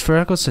 Christopher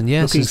Eccleston,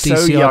 yes. Looking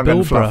so young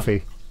and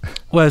fluffy.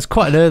 Well, it's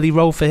quite an early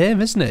role for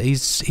him, isn't it?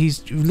 He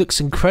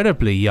looks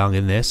incredibly young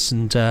in this,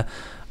 and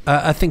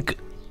I think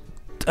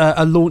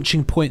a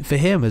launching point for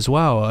him as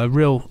well. A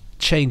real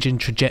change in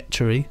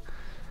trajectory.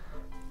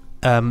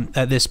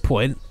 At this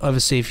point,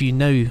 obviously, if you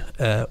know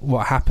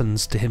what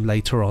happens to him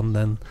later on,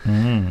 then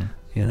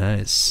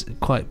it's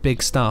quite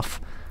big stuff.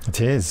 It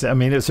is. I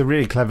mean, it's a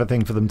really clever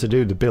thing for them to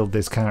do, to build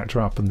this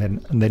character up and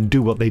then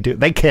do what they do.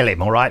 They kill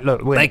him, all right.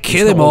 Look, they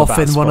kill him off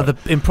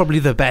in probably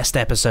the best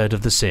episode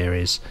of the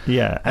series.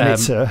 Yeah, and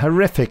it's a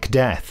horrific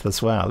death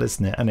as well,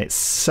 isn't it? And it's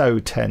so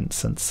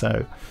tense and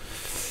so.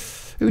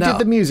 Who did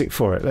the music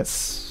for it?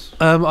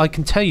 I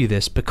can tell you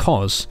this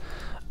because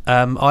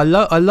I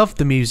love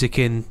the music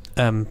in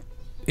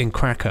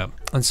Cracker,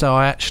 and so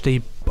I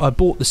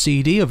bought the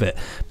CD of it,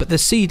 but the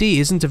CD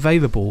isn't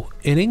available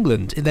in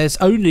England.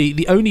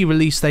 The only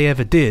release they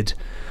ever did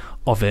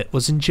of it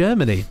was in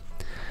Germany.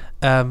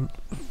 For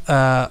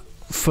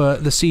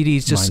the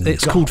CDs,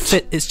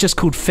 it's just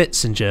called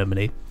Fitz in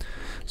Germany.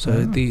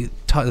 So the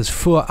title is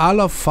Für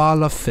alle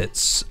Fälle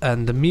Fitz,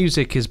 and the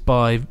music is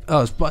by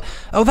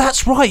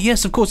that's right,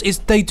 yes, of course.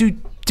 They do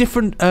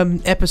different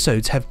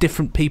episodes have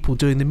different people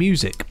doing the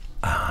music.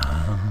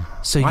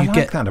 So you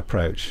get that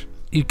approach.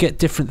 You get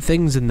different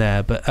things in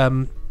there, but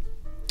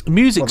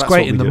music's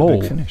great in them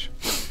all.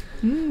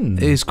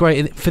 It's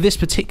great for this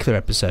particular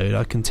episode.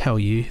 I can tell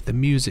you the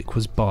music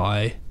was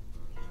by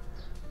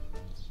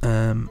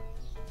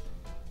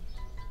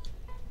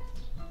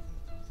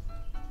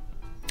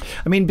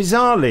I mean,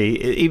 bizarrely,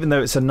 even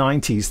though it's a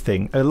 90s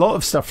thing, a lot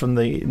of stuff from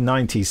the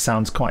 90s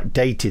sounds quite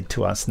dated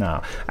to us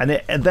now.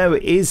 And though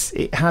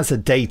it has a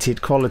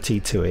dated quality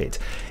to it,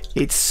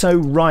 it's so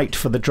right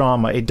for the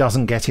drama, it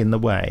doesn't get in the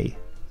way.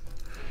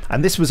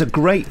 And this was a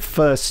great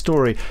first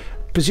story,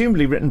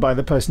 presumably written by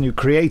the person who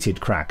created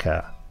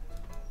Cracker,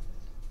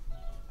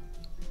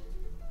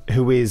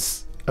 who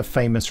is a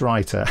famous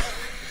writer.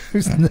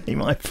 Whose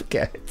name I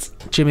forget.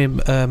 Jimmy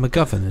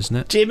McGovern, isn't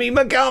it? Jimmy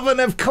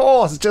McGovern, of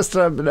course. Just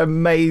an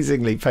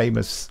amazingly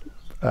famous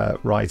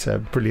writer.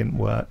 Brilliant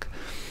work.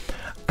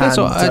 That's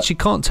what I actually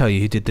can't tell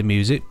you who did the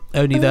music.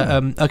 Only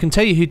that I can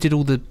tell you who did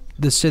all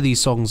the silly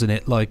songs in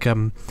it, like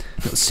not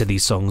silly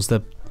songs,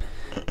 the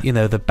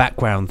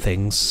background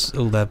things,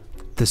 all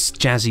this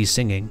jazzy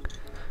singing.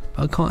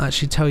 I can't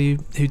actually tell you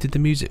who did the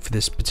music for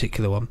this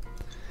particular one.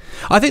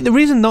 I think the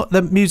reason not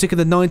the music of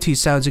the 90s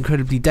sounds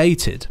incredibly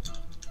dated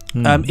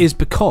is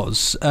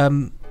because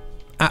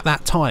at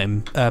that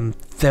time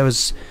there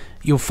was,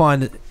 you'll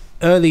find that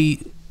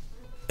early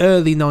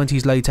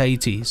 90s, late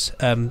 80s,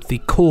 the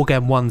Korg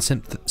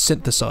M1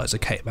 synthesizer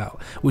came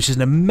out, which is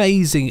an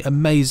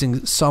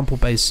amazing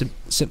sample-based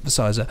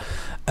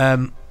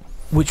synthesizer,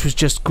 which was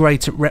just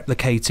great at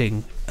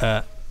replicating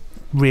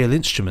real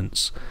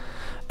instruments.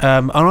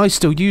 And I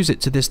still use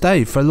it to this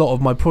day. For a lot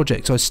of my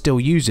projects, I still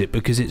use it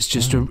because it's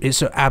just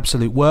it's an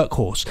absolute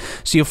workhorse.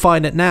 So you'll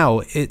find that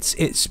now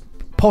it's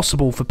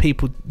possible for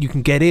people, you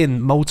can get in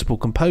multiple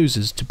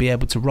composers to be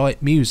able to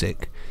write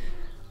music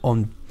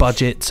on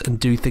budget and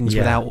do things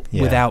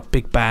without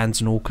big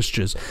bands and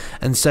orchestras.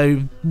 And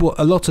so what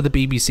a lot of the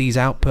BBC's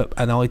output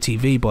and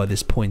ITV by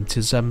this point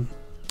is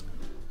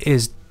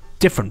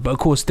different. But of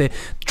course the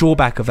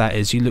drawback of that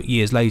is you look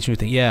years later and you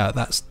think, yeah,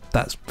 that's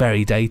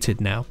very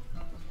dated now.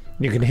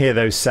 You can hear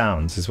those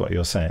sounds, is what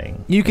you're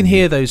saying. You can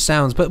hear those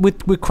sounds, but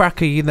with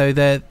Cracker, you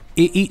know,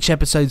 each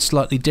episode's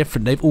slightly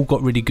different. They've all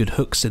got really good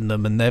hooks in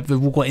them, and they've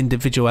all got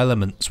individual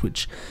elements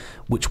which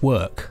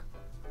work.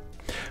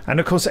 And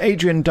of course,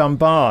 Adrian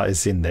Dunbar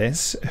is in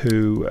this,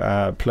 who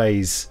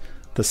plays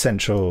the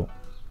central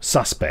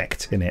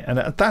suspect in it,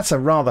 and that's a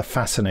rather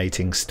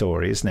fascinating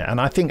story, isn't it?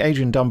 And I think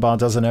Adrian Dunbar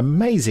does an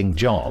amazing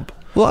job.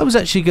 Well, I was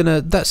actually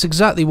that's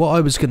exactly what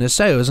I was gonna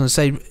say. I was gonna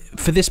say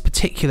for this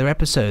particular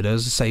episode, I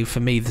was gonna say for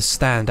me the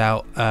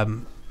standout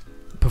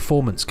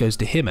performance goes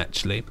to him,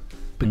 actually,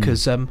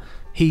 because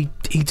he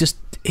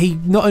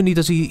not only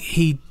does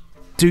he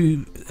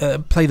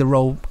play the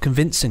role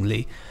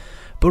convincingly,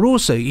 but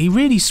also he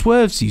really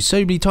swerves you so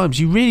many times.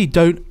 You really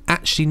don't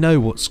actually know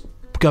what's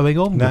going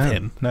on with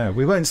him. No,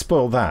 we won't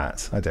spoil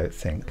that, I don't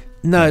think.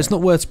 No, it's not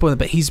worth spoiling.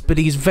 But he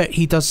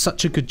does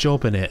such a good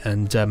job in it,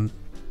 and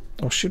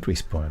or should we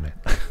spoil it?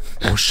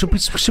 Or should we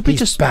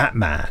just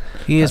Batman?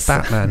 He is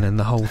Batman in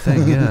the whole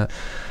thing, yeah.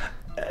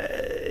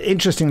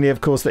 Interestingly,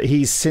 of course, that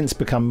he's since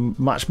become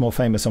much more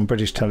famous on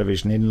British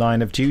television in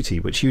Line of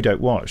Duty, which you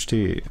don't watch, do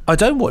you? I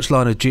don't watch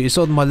Line of Duty. It's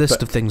on my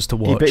list of things to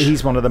watch. But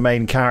he's one of the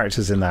main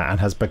characters in that and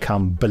has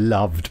become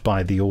beloved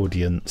by the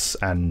audience,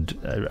 and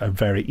a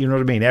very, you know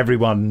what I mean?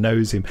 Everyone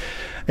knows him.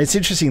 It's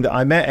interesting that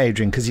I met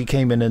Adrian because he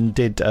came in and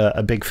did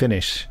a Big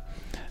Finish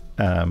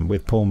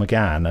with Paul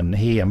McGann, and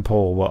he and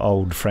Paul were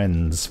old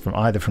friends from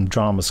either from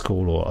drama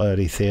school or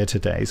early theatre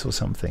days or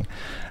something.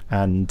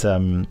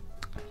 And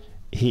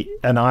he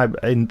and I,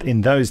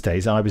 in those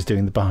days, I was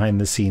doing the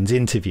behind the scenes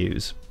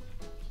interviews,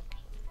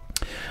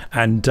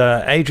 and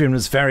Adrian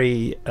was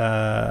very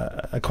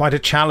quite a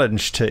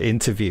challenge to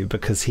interview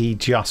because he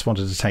just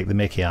wanted to take the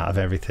mickey out of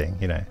everything.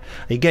 You know,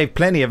 he gave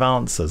plenty of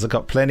answers. I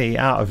got plenty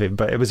out of him,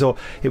 but it was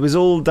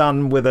all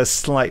done with a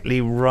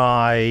slightly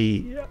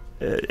wry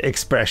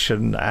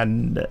expression,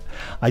 and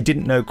I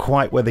didn't know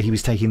quite whether he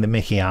was taking the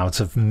mickey out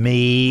of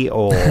me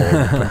or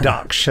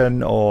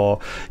production, or,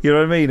 you know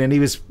what I mean. And he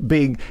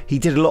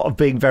did a lot of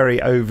being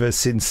very over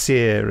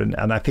sincere,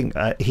 and I think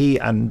he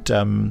and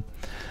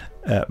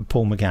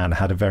Paul McGann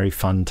had a very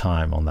fun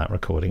time on that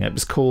recording. It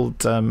was called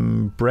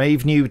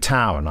Brave New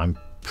Town, I'm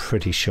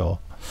pretty sure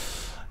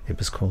it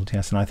was called,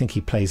 yes. And I think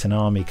he plays an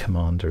army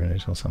commander in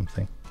it or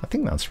something. I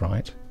think that's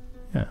right,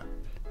 yeah.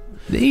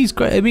 He's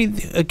great. I mean,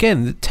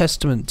 again,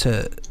 testament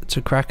to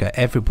Cracker.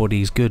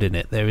 Everybody's good in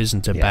it. There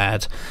isn't a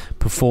bad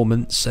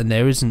performance, and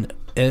there isn't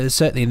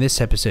certainly in this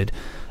episode.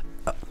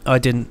 I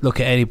didn't look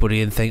at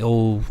anybody and think,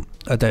 "Oh,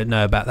 I don't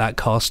know about that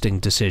casting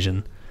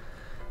decision."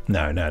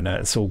 No,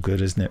 it's all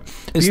good, isn't it?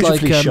 It's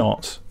beautifully like,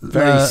 shot,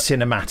 very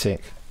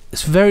cinematic.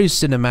 It's very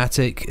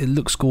cinematic. It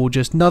looks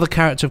gorgeous. Another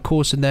character, of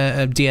course, in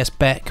there, D.S.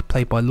 Beck,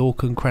 played by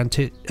Lorcan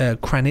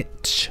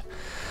Cranitch.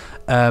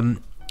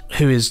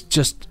 Who is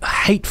just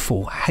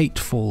hateful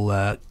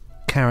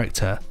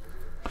character.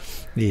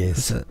 He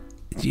is.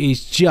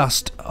 He's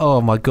just,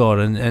 oh my god,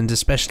 and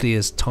especially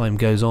as time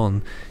goes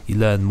on, you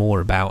learn more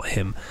about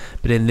him.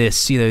 But in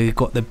this, you know, you've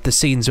got the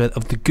scenes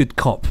of the good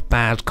cop,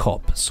 bad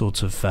cop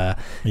sort of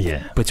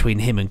between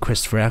him and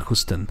Christopher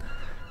Eccleston.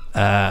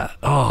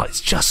 It's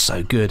just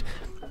so good.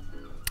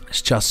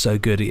 It's just so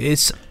good.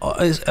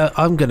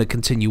 I'm going to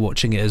continue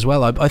watching it as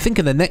well. I think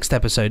in the next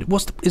episode,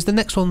 is the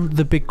next one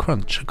The Big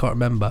Crunch? I can't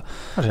remember.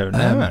 I don't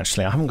know,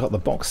 actually. I haven't got the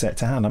box set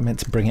to hand. I meant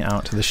to bring it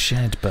out to the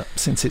shed, but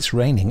since it's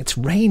raining.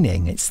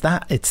 It's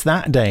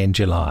that day in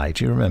July.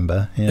 Do you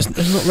remember? Yeah.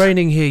 It's not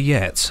raining here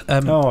yet.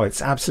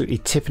 It's absolutely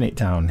tipping it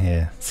down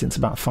here since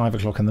about 5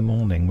 o'clock in the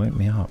morning. Woke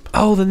me up.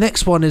 Oh, the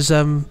next one is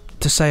To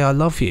Say I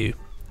Love You.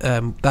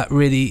 That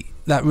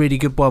really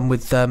good one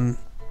with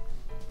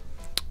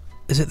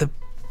is it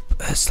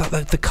it's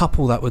like the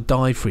couple that would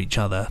die for each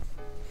other.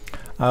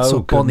 Oh,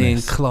 sort of Bonnie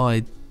and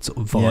Clyde sort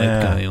of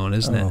vibe going on,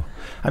 isn't it?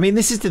 I mean,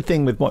 this is the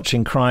thing with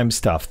watching crime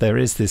stuff. There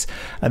is this,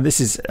 and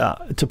this is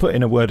to put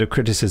in a word of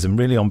criticism,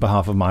 really on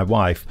behalf of my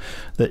wife,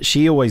 that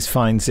she always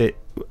finds it.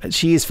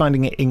 She is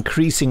finding it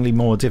increasingly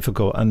more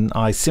difficult, and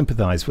I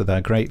sympathise with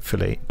her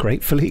greatly. I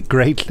gratefully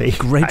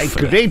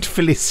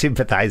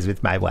sympathise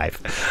with my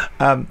wife.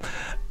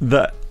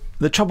 That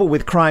the trouble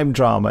with crime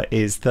drama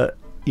is that,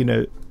 you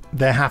know,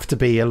 there have to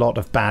be a lot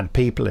of bad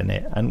people in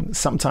it, and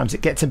sometimes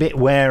it gets a bit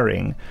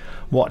wearing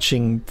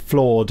watching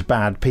flawed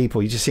bad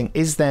people. You just think,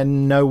 is there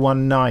no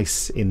one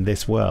nice in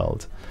this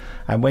world?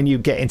 And when you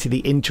get into the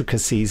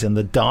intricacies and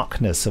the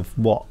darkness of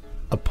what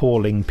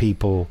appalling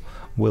people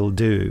will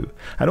do,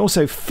 and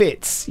also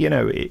Fitz, you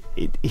know,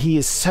 he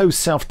is so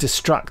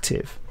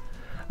self-destructive,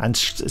 and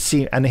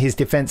his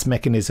defense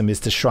mechanism is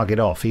to shrug it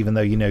off, even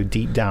though, you know,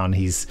 deep down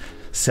he's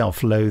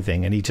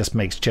self-loathing, and he just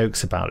makes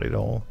jokes about it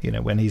all, you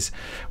know, when he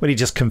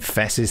just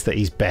confesses that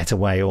he's bet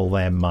away all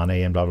their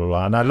money and blah blah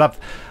blah. And I love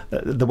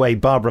the way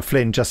Barbara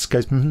Flynn just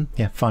goes,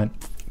 yeah, fine,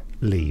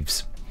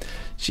 leaves.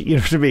 She, you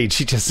know what I mean?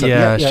 She just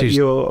said,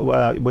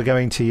 we're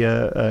going to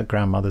your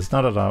grandmother's,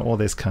 all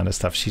this kind of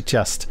stuff. She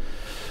just,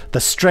 the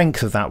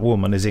strength of that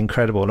woman is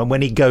incredible. And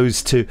when he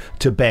goes to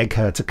beg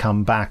her to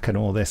come back and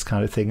all this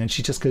kind of thing, and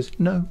she just goes,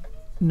 no,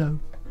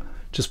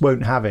 just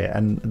won't have it.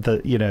 And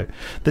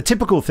the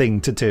typical thing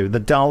to do, the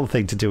dull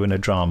thing to do in a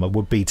drama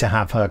would be to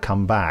have her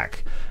come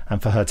back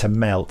and for her to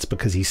melt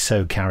because he's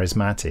so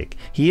charismatic.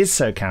 He is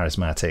so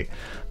charismatic,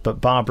 but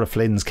Barbara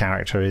Flynn's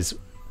character is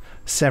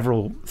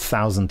several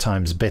thousand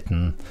times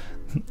bitten,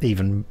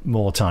 even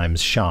more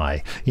times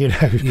shy. You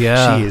know,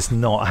 she is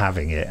not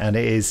having it, and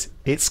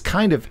it's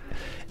kind of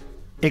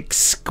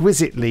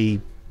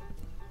exquisitely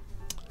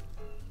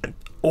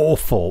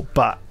awful,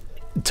 but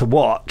to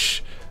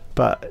watch.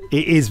 But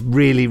it is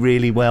really,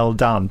 really well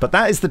done. But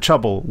that is the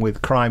trouble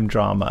with crime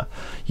drama.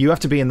 You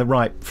have to be in the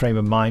right frame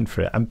of mind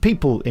for it. And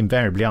people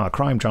invariably are.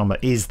 Crime drama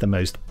is the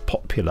most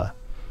popular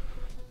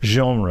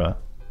genre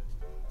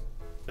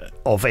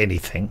of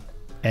anything,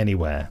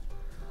 anywhere.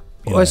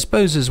 Well, I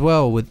suppose as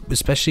well,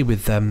 especially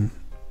with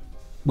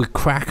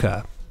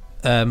Cracker,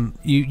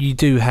 you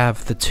do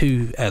have the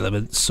two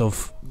elements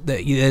of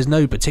that. There's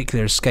no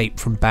particular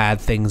escape from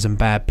bad things and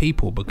bad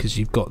people, because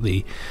you've got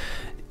the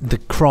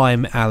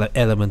crime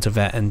element of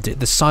it, and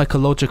the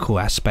psychological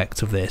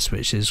aspect of this,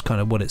 which is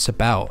kind of what it's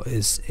about,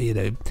 is, you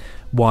know,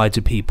 why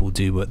do people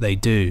do what they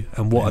do,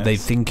 and what are they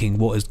thinking,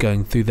 what is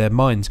going through their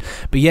minds.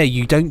 But yeah,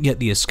 you don't get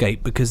the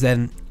escape, because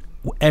then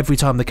every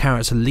time the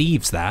character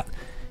leaves that,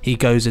 he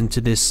goes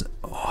into this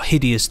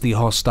hideously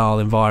hostile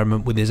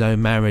environment with his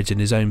own marriage and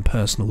his own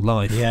personal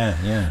life.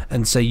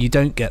 And so you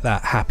don't get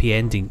that happy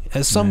ending.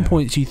 At some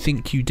points you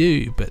think you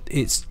do, but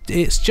it's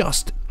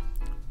just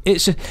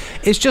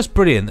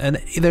brilliant. And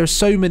there are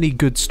so many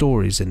good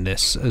stories in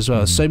this as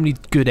well, so many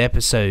good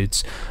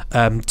episodes.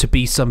 To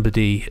Be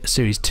Somebody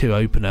series 2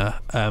 opener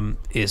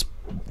is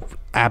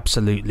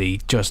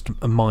absolutely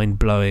just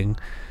mind-blowing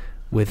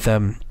with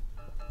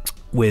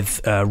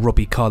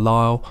Robbie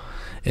Carlyle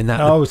in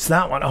that. It's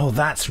that one.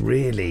 That's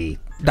really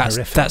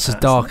horrific. That's as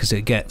dark as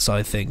it gets,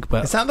 I think.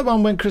 But is that the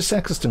one when Chris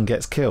Eccleston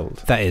gets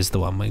killed? That is the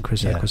one when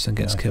Chris Eccleston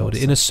gets killed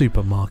in a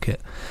supermarket.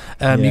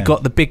 You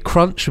got The Big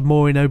Crunch with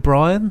Maureen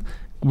O'Brien.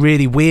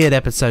 Really weird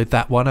episode,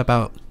 that one,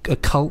 about a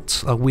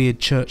cult, a weird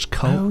church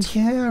cult. Oh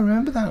yeah, I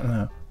remember that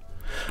now.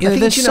 I think,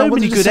 there's so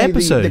many good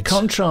episodes. The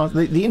contrast,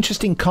 the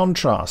interesting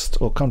contrast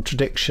or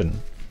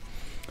contradiction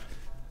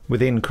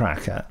within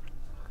Cracker,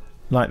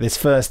 like this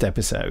first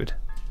episode,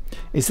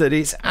 is that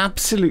it's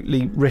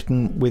absolutely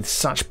written with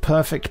such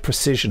perfect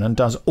precision and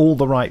does all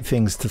the right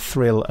things to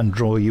thrill and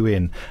draw you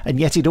in, and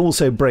yet it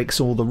also breaks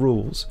all the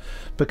rules,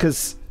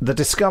 because the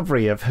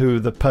discovery of who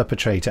the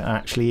perpetrator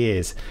actually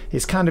is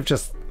kind of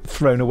just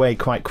thrown away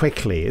quite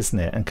quickly, isn't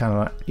it? And kind of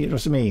like, you know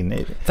what I mean?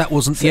 It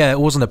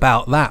wasn't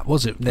about that,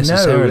 was it,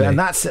 necessarily? No, and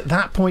that's at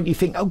that point you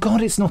think, oh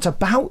God, it's not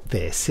about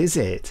this, is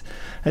it?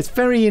 It's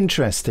very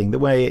interesting the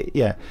way,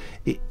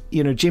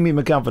 you know, Jimmy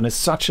McGovern is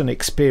such an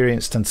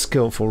experienced and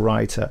skillful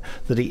writer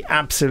that he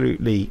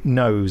absolutely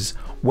knows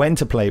when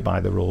to play by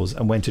the rules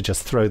and when to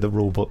just throw the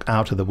rule book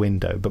out of the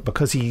window. But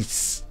because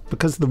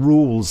the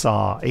rules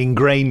are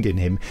ingrained in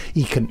him,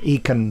 he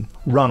can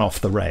run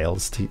off the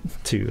rails,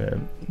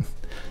 to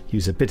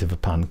use a bit of a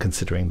pun,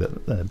 considering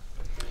that the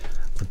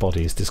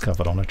body is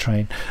discovered on a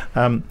train.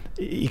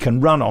 He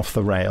can run off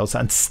the rails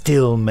and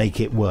still make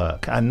it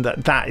work, and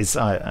that is,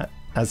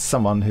 as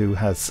someone who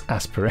has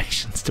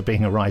aspirations to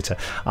being a writer,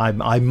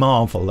 I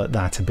marvel at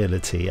that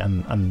ability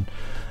and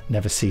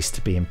never cease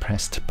to be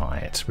impressed by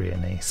it,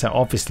 really. So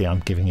obviously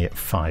I'm giving it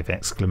 5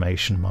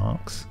 exclamation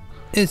marks.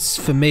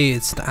 For me,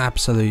 it's the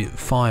absolute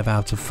 5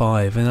 out of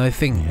 5, and I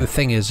think the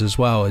thing is as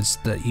well is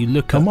that you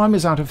look at... And mine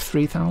was out of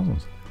 3,000.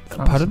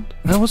 Pardon?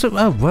 No, was it?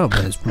 Oh well,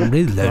 it's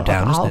really low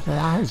down, isn't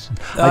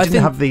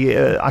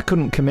it? I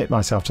couldn't commit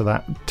myself to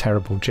that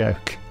terrible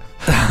joke.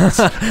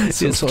 It's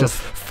just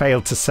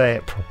failed to say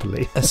it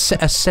properly. A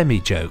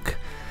semi-joke.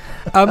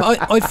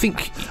 I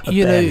think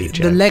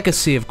the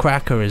legacy of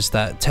Cracker is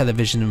that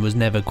television was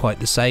never quite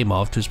the same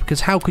afterwards,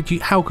 because how could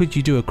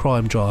you do a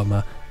crime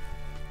drama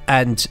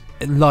and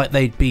like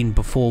they'd been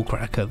before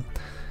Cracker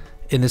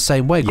in the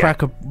same way?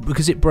 Cracker,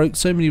 because it broke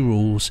so many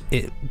rules,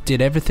 it did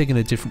everything in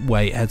a different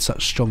way, it had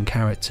such strong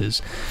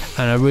characters,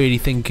 and I really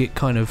think it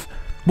kind of...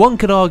 One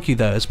could argue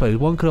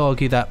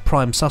that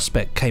Prime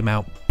Suspect came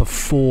out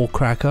before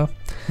Cracker,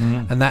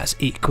 and that's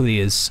equally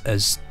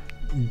as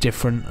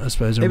different, I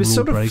suppose. And it was rule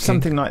sort of breaking.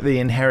 something like the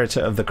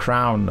inheritor of the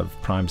crown of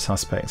Prime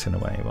Suspect in a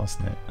way,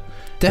 wasn't it?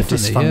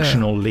 Definitely, a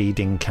dysfunctional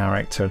leading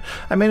character.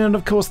 I mean, and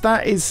of course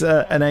that is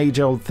an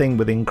age-old thing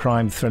within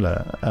crime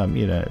thriller.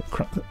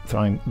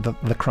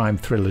 The crime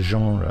thriller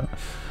genre,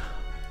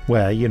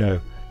 where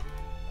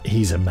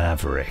he's a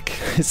maverick.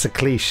 It's a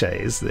cliche,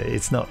 isn't it?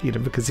 It's not,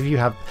 because if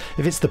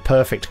it's the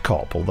perfect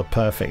cop or the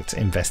perfect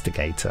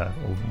investigator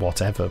or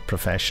whatever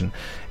profession,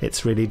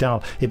 it's really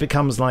dull. It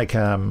becomes like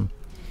a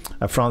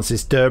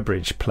Francis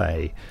Durbridge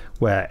play,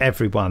 where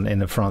everyone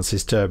in a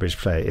Francis Durbridge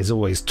play is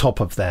always top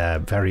of their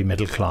very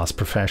middle class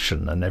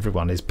profession, and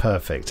everyone is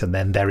perfect, and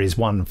then there is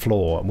one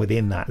flaw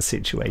within that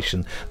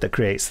situation that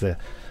creates the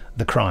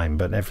crime.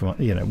 But everyone,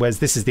 whereas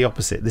this is the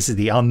opposite. This is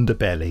the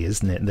underbelly,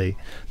 isn't it?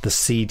 The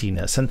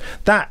seediness, and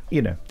that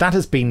that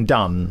has been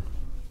done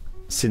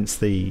since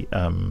the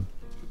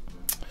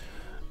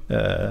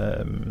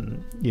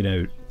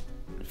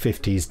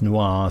 50s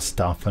noir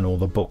stuff and all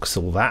the books,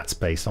 all that's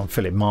based on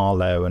Philip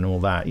Marlowe and all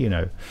that,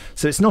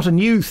 so it's not a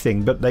new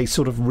thing, but they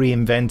sort of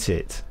reinvent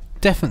it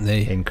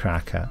definitely in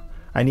Cracker.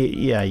 And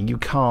you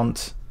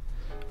can't,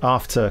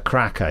 after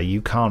Cracker,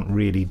 you can't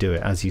really do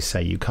it, as you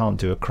say, you can't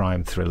do a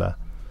crime thriller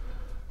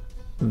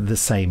the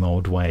same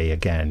old way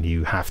again.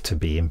 You have to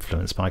be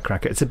influenced by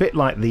Cracker. It's a bit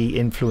like the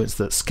influence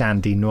that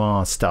Scandi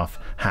noir stuff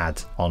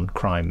had on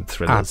crime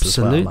thrillers as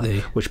well,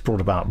 which brought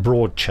about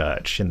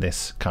Broadchurch in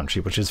this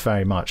country, which is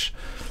very much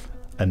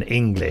an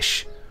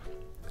English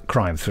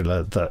crime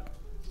thriller that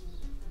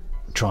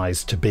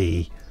tries to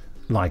be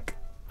like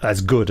as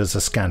good as a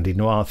Scandi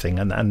noir thing,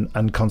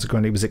 and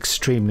consequently was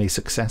extremely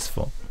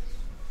successful.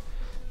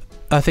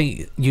 I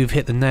think you've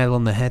hit the nail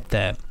on the head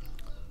there.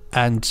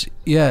 And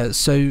yeah,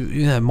 so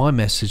my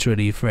message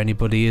really for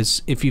anybody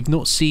is, if you've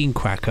not seen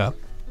Cracker,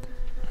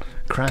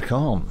 crack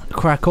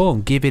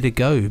on, give it a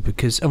go,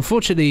 because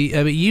unfortunately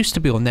it used to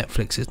be on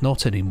Netflix, it's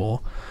not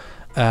anymore.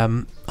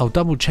 I'll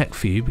double check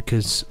for you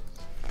because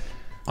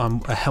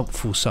I'm a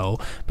helpful soul,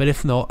 but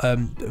if not,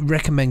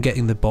 recommend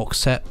getting the box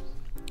set.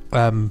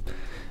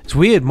 It's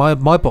weird,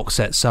 my box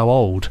set's so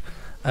old.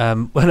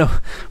 When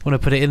I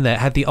put it in there, it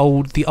had the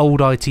old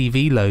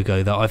ITV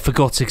logo that I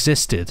forgot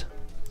existed.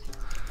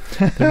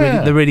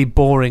 The really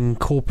boring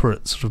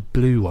corporate sort of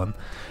blue one.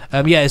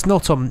 It's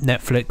not on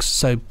Netflix,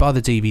 so buy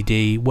the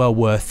DVD, well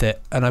worth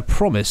it. And I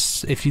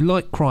promise, if you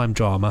like crime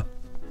drama,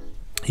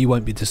 you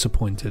won't be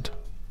disappointed.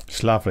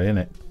 It's lovely, isn't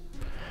it?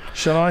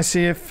 Shall I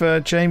see if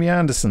Jamie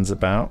Anderson's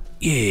about?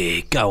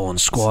 Yeah, go on,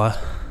 Squire.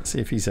 See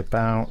if he's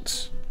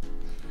about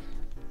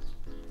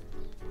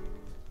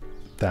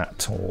that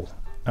tall.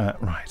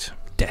 Right.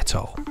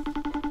 Dettol,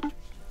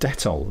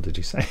 did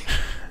you say?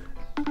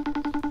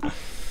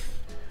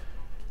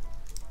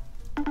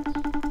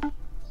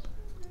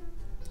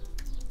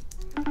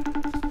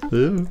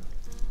 Ooh.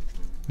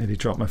 Nearly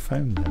dropped my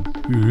phone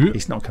then.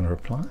 He's not going to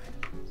reply.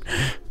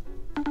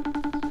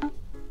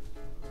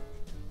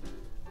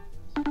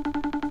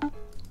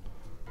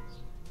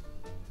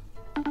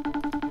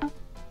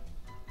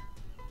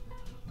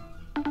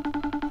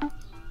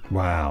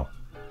 Wow.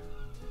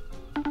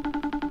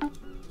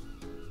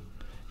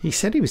 He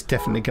said he was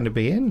definitely going to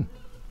be in.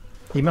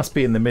 He must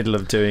be in the middle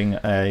of doing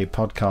a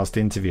podcast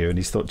interview, and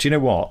he's thought, do you know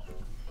what?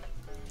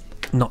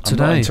 Not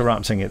today. I'm not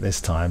interrupting it this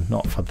time.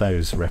 Not for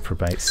those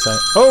reprobates. So,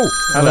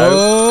 hello.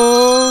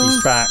 Oh.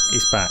 He's back.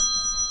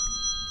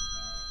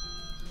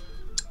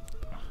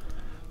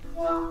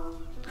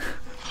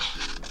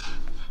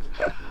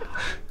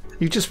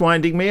 You just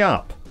winding me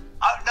up?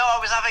 No, I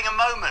was having a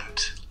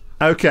moment.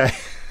 Okay.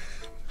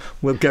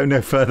 We'll go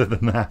no further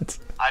than that.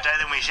 I don't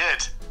think we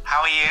should.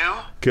 How are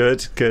you?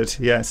 Good,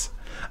 yes.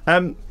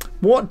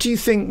 What do you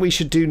think we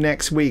should do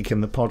next week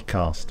in the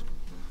podcast?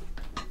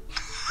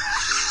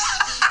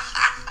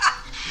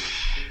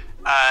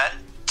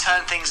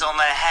 Turn things on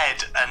their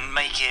head and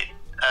make it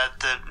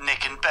the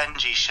Nick and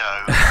Benji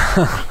show.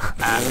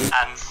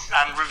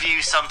 and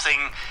review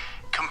something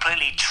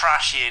completely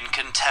trashy and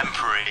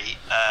contemporary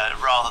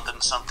rather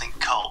than something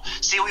cult.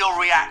 See what your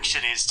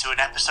reaction is to an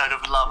episode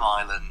of Love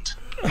Island.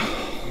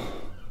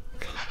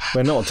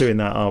 We're not doing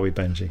that, are we,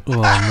 Benji?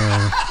 Oh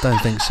no,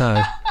 don't think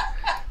so.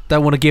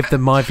 Don't want to give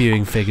them my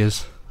viewing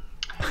figures.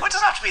 Well, it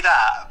doesn't have to be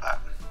that,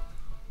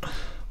 but...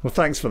 Well,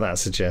 thanks for that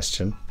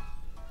suggestion.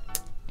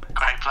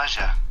 Great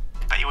pleasure.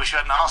 Bet you wish you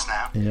hadn't asked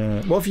now.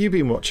 Yeah. What have you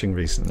been watching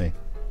recently?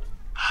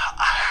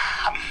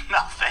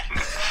 Nothing.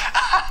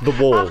 The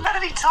Wall. I haven't had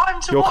any time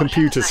to Your watch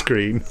computer anything.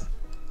 screen.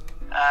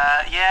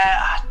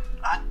 Yeah,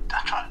 I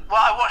tried.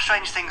 Well, I watched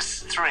Stranger Things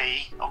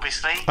 3,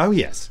 obviously. Oh,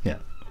 yes, yeah.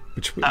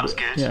 That was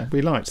good. Yeah,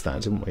 we liked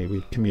that, didn't we?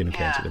 We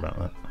communicated about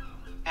that.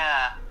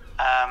 Yeah,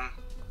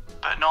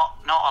 but not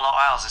a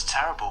lot else. It's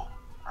terrible.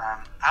 I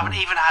haven't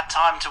even had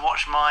time to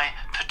watch my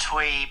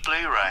Pertwee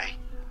Blu-ray.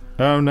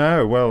 Oh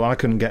no, well I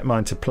couldn't get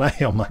mine to play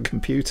on my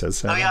computer.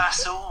 So. Oh yeah, I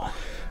saw.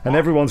 And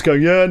everyone's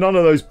going, yeah, none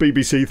of those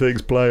BBC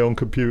things play on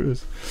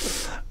computers.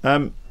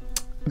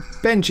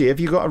 Benji, have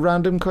you got a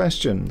random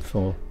question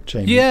for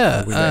Jamie?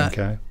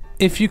 Yeah.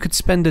 If you could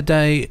spend a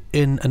day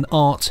in an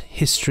art,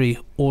 history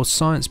or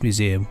science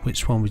museum,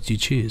 which one would you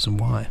choose and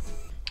why?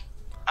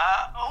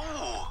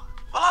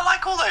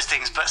 those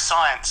things, but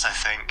science, I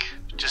think,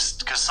 just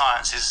because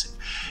science is,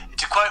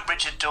 to quote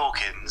Richard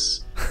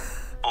Dawkins,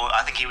 or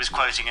I think he was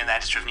quoting an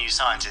editor of New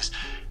Scientist,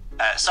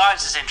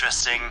 science is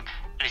interesting,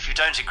 and if you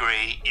don't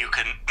agree, you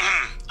can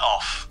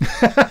off.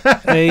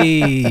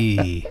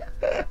 Hey.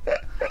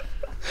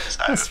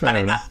 So, That's fair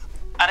enough.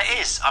 And it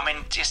is. I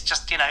mean, it's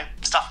just, you know,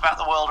 stuff about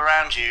the world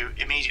around you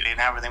immediately and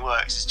how everything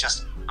works. It's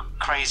just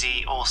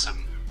crazy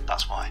awesome.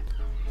 That's why.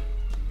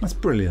 That's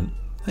brilliant.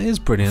 It is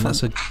brilliant.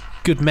 That's a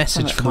good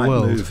message for the Quite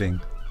world. moving.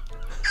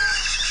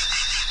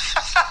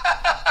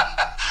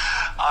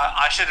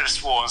 I should have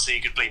sworn so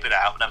you could bleep it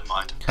out. Never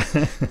mind.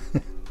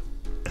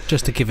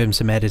 Just to give him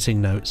some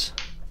editing notes.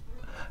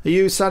 Are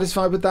you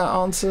satisfied with that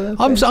answer?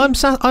 I'm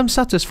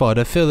satisfied.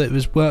 I feel it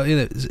was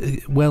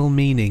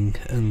well-meaning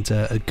and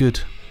a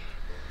good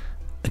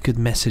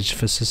message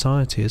for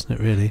society, isn't it?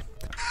 Really.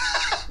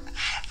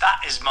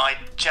 That is my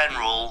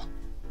general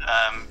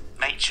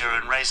nature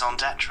and raison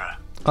d'etre.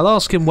 I'll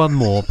ask him one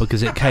more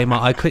because it came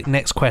up. I clicked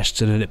next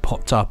question and it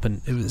popped up,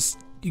 and it was,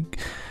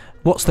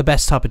 what's the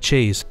best type of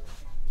cheese?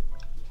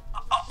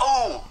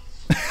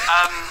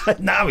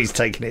 Now he's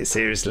taking it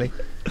seriously.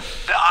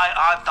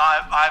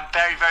 I'm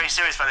very, very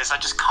serious about this. I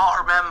just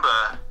can't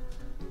remember.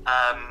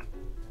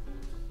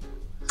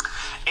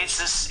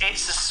 It's a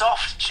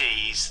soft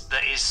cheese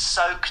that is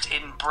soaked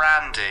in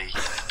brandy.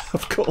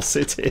 Of course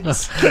it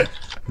is.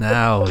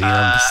 Now you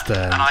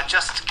understand. And I'm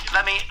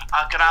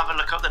gonna have a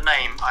look up the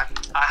name.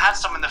 I had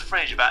some in the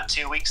fridge about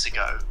 2 weeks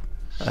ago.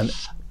 And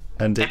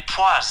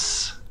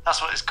Epoisse.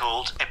 That's what it's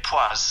called.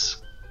 Epoisse.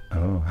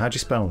 Oh, how'd you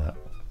spell that?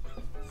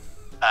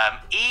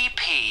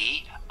 EPOISSES.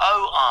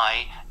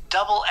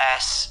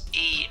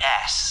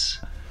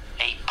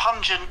 A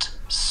pungent,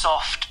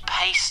 soft,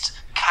 paste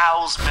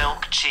cow's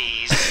milk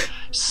cheese,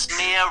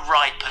 smear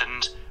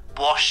ripened,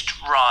 washed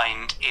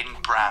rind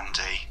in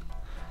brandy.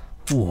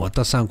 Oh, it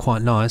does sound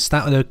quite nice.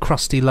 That with a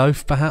crusty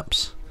loaf,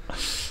 perhaps?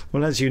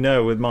 Well, as you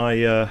know, with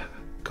my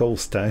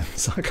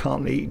gallstones, I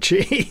can't eat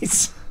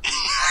cheese.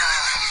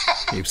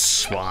 You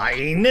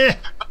swine. The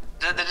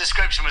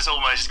description was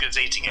almost as good as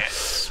eating it.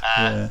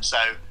 So,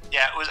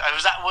 yeah, was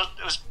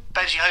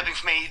Benji hoping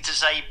for me to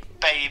say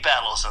Baby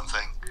Bell or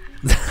something?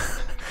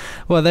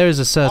 Well, there is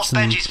a certain... What's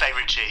Benji's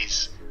favourite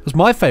cheese? It was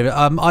my favourite.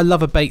 I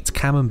love a baked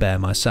camembert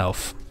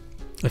myself,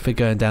 if we're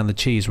going down the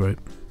cheese route.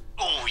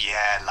 Oh,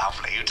 yeah,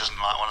 lovely. Who doesn't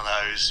like one of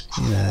those?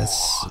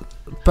 Yes.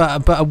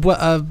 But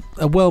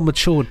a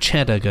well-matured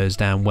cheddar goes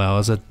down well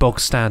as a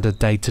bog-standard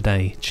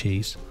day-to-day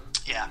cheese.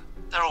 Yeah,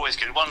 they're always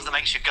good. Ones that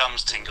makes your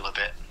gums tingle a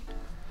bit.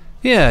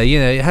 Yeah, you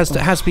know, it has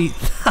to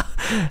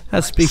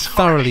be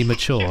thoroughly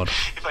matured.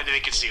 If I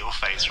could see your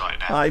face right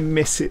now. I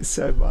miss it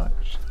so much.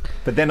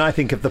 But then I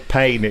think of the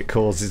pain it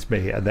causes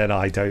me, and then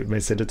I don't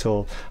miss it at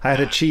all. I had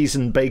a cheese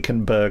and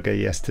bacon burger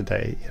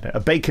yesterday, a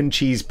bacon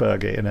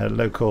cheeseburger in a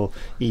local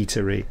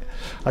eatery.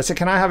 I said,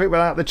 can I have it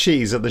without the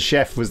cheese? And the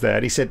chef was there,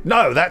 and he said,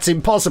 no, that's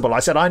impossible.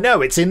 I said, I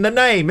know, it's in the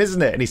name,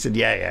 isn't it? And he said,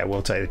 yeah,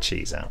 we'll take the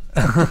cheese out.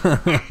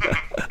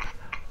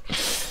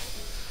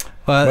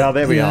 Well,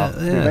 there we are.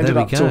 We've ended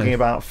up talking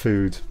about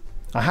food.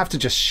 I have to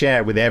just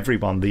share with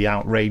everyone the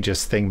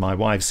outrageous thing my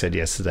wife said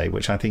yesterday,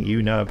 which I think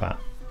you know about,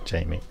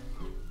 Jamie.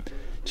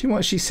 Do you know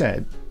what she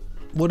said?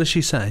 What does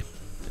she say?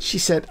 She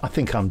said, I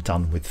think I'm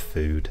done with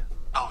food.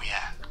 Oh,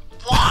 yeah.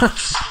 What?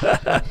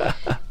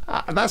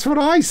 That's what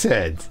I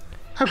said.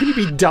 How can you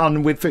be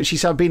done with food? She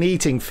said, I've been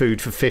eating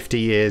food for 50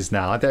 years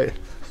now. I don't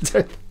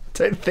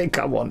think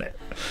I want it.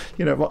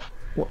 You know what?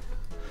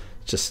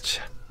 Just...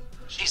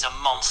 She's a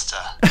monster.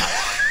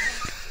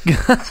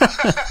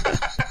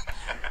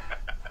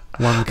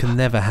 One can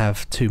never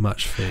have too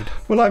much food.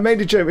 Well, I made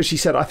a joke, but she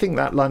said, I think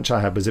that lunch I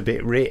had was a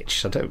bit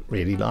rich. I don't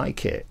really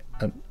like it.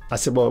 And I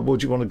said, well,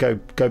 would you want to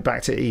go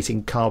back to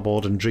eating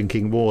cardboard and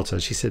drinking water?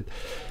 She said,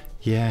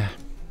 yeah.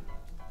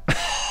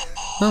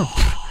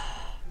 Oh.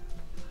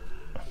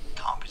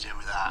 Can't be doing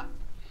with that.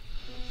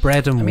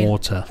 Bread and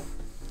water.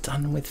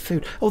 Done with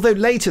food. Although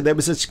later there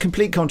was a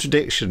complete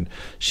contradiction.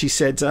 She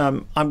said,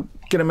 I'm going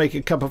to make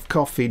a cup of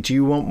coffee. Do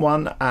you want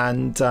one?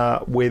 And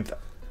with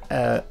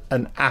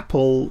an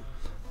apple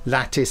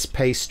lattice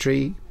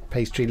pastry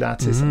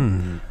lattice.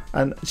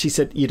 And she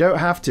said, you don't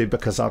have to,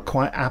 because I'll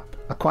quite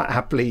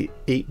happily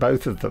eat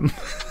both of them.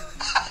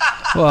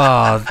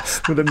 Wow,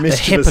 with a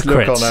mischievous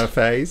look on her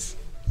face.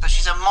 But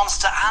she's a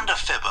monster and a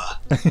fibber.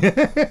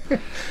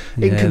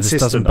 Inconsistent,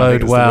 this doesn't I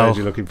bode think, is the well. word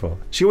you're looking for.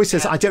 She always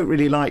says, I don't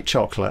really like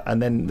chocolate,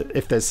 and then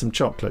if there's some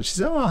chocolate, she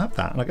says, oh, I'll have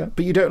that. And I go,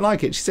 but you don't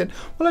like it? She said,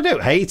 well, I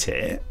don't hate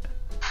it.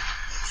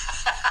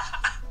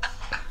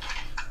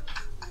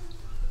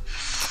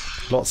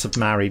 Lots of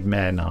married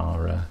men are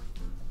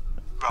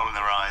rolling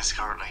their eyes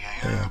currently.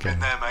 Yeah, been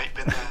there, mate,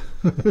 been there.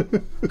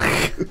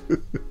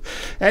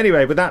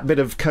 Anyway, with that bit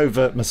of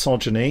covert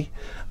misogyny,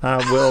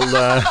 we'll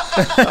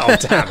oh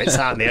damn, it's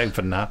out in the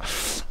open now.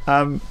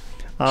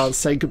 I'll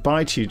say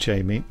goodbye to you,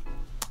 Jamie.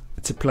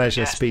 It's a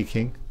pleasure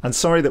speaking, and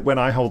sorry that when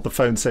I hold the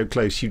phone so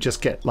close you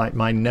just get like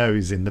my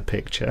nose in the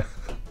picture.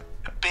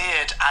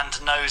 Beard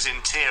and nose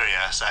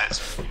interior, so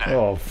it's, you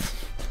know.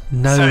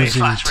 Nose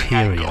flattering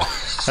interior. angle.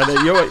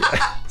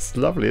 And it's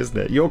lovely, isn't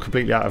it? You're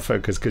completely out of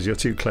focus because you're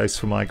too close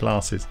for my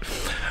glasses.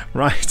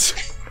 Right.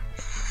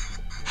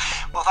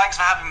 Well, thanks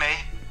for having me.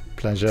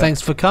 Pleasure.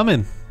 Thanks for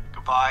coming.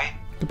 Goodbye.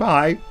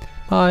 Goodbye.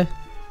 Bye.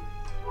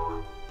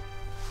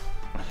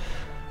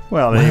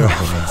 Well, there you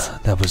are.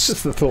 That was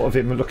Just the thought of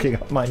him looking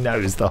up my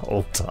nose the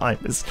whole time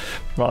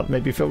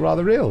made me feel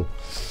rather ill.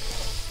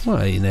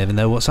 well, you never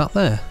know what's up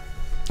there.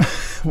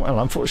 Well,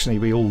 unfortunately,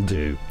 we all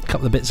do. A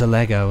couple of bits of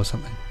Lego or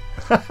something.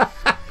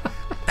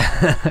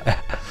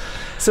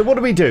 So what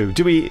do we do?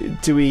 Do we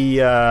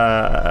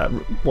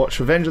watch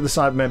Revenge of the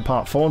Cybermen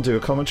Part 4 and do a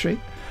commentary?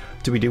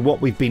 Do we do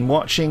what we've been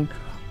watching,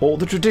 or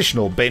the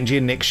traditional Benji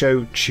and Nick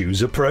show,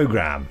 choose a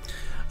programme?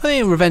 I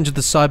think Revenge of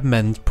the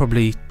Cybermen's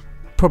probably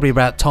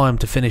about time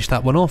to finish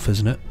that one off,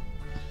 isn't it?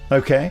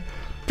 Okay.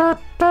 So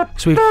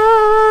we've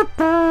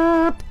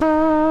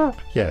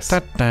Yes.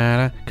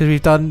 because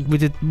we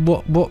did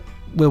what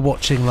we're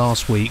watching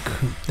last week.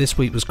 This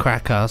week was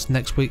Crackcast.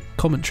 Next week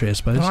commentary, I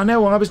suppose. Oh, I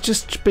know. I was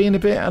just being a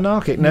bit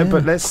anarchic. No, Yeah.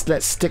 but let's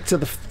stick to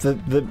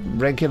the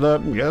regular.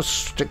 Yes,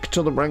 stick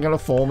to the regular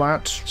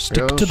format.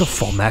 Stick to the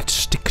format.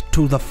 Stick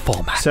to the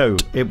format. So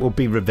it will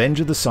be Revenge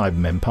of the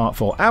Cybermen Part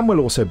 4, and we'll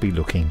also be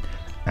looking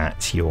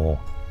at your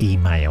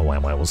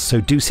emails.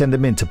 So do send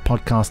them in to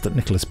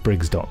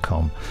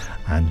podcast@nicholasbriggs.com,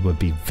 and we'll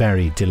be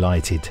very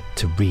delighted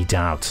to read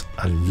out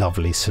a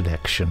lovely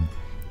selection.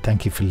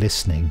 Thank you for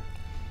listening.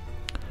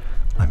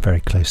 I'm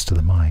very close to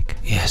the mic.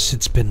 Yes,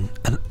 it's been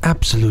an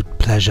absolute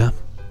pleasure.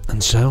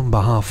 And so, on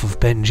behalf of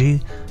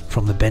Benji,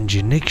 from the Benji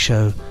and Nick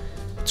Show,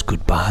 it's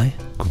goodbye.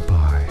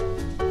 Goodbye.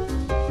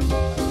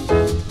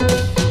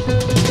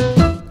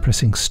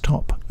 Pressing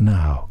stop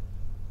now.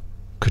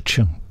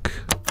 Ka-chunk.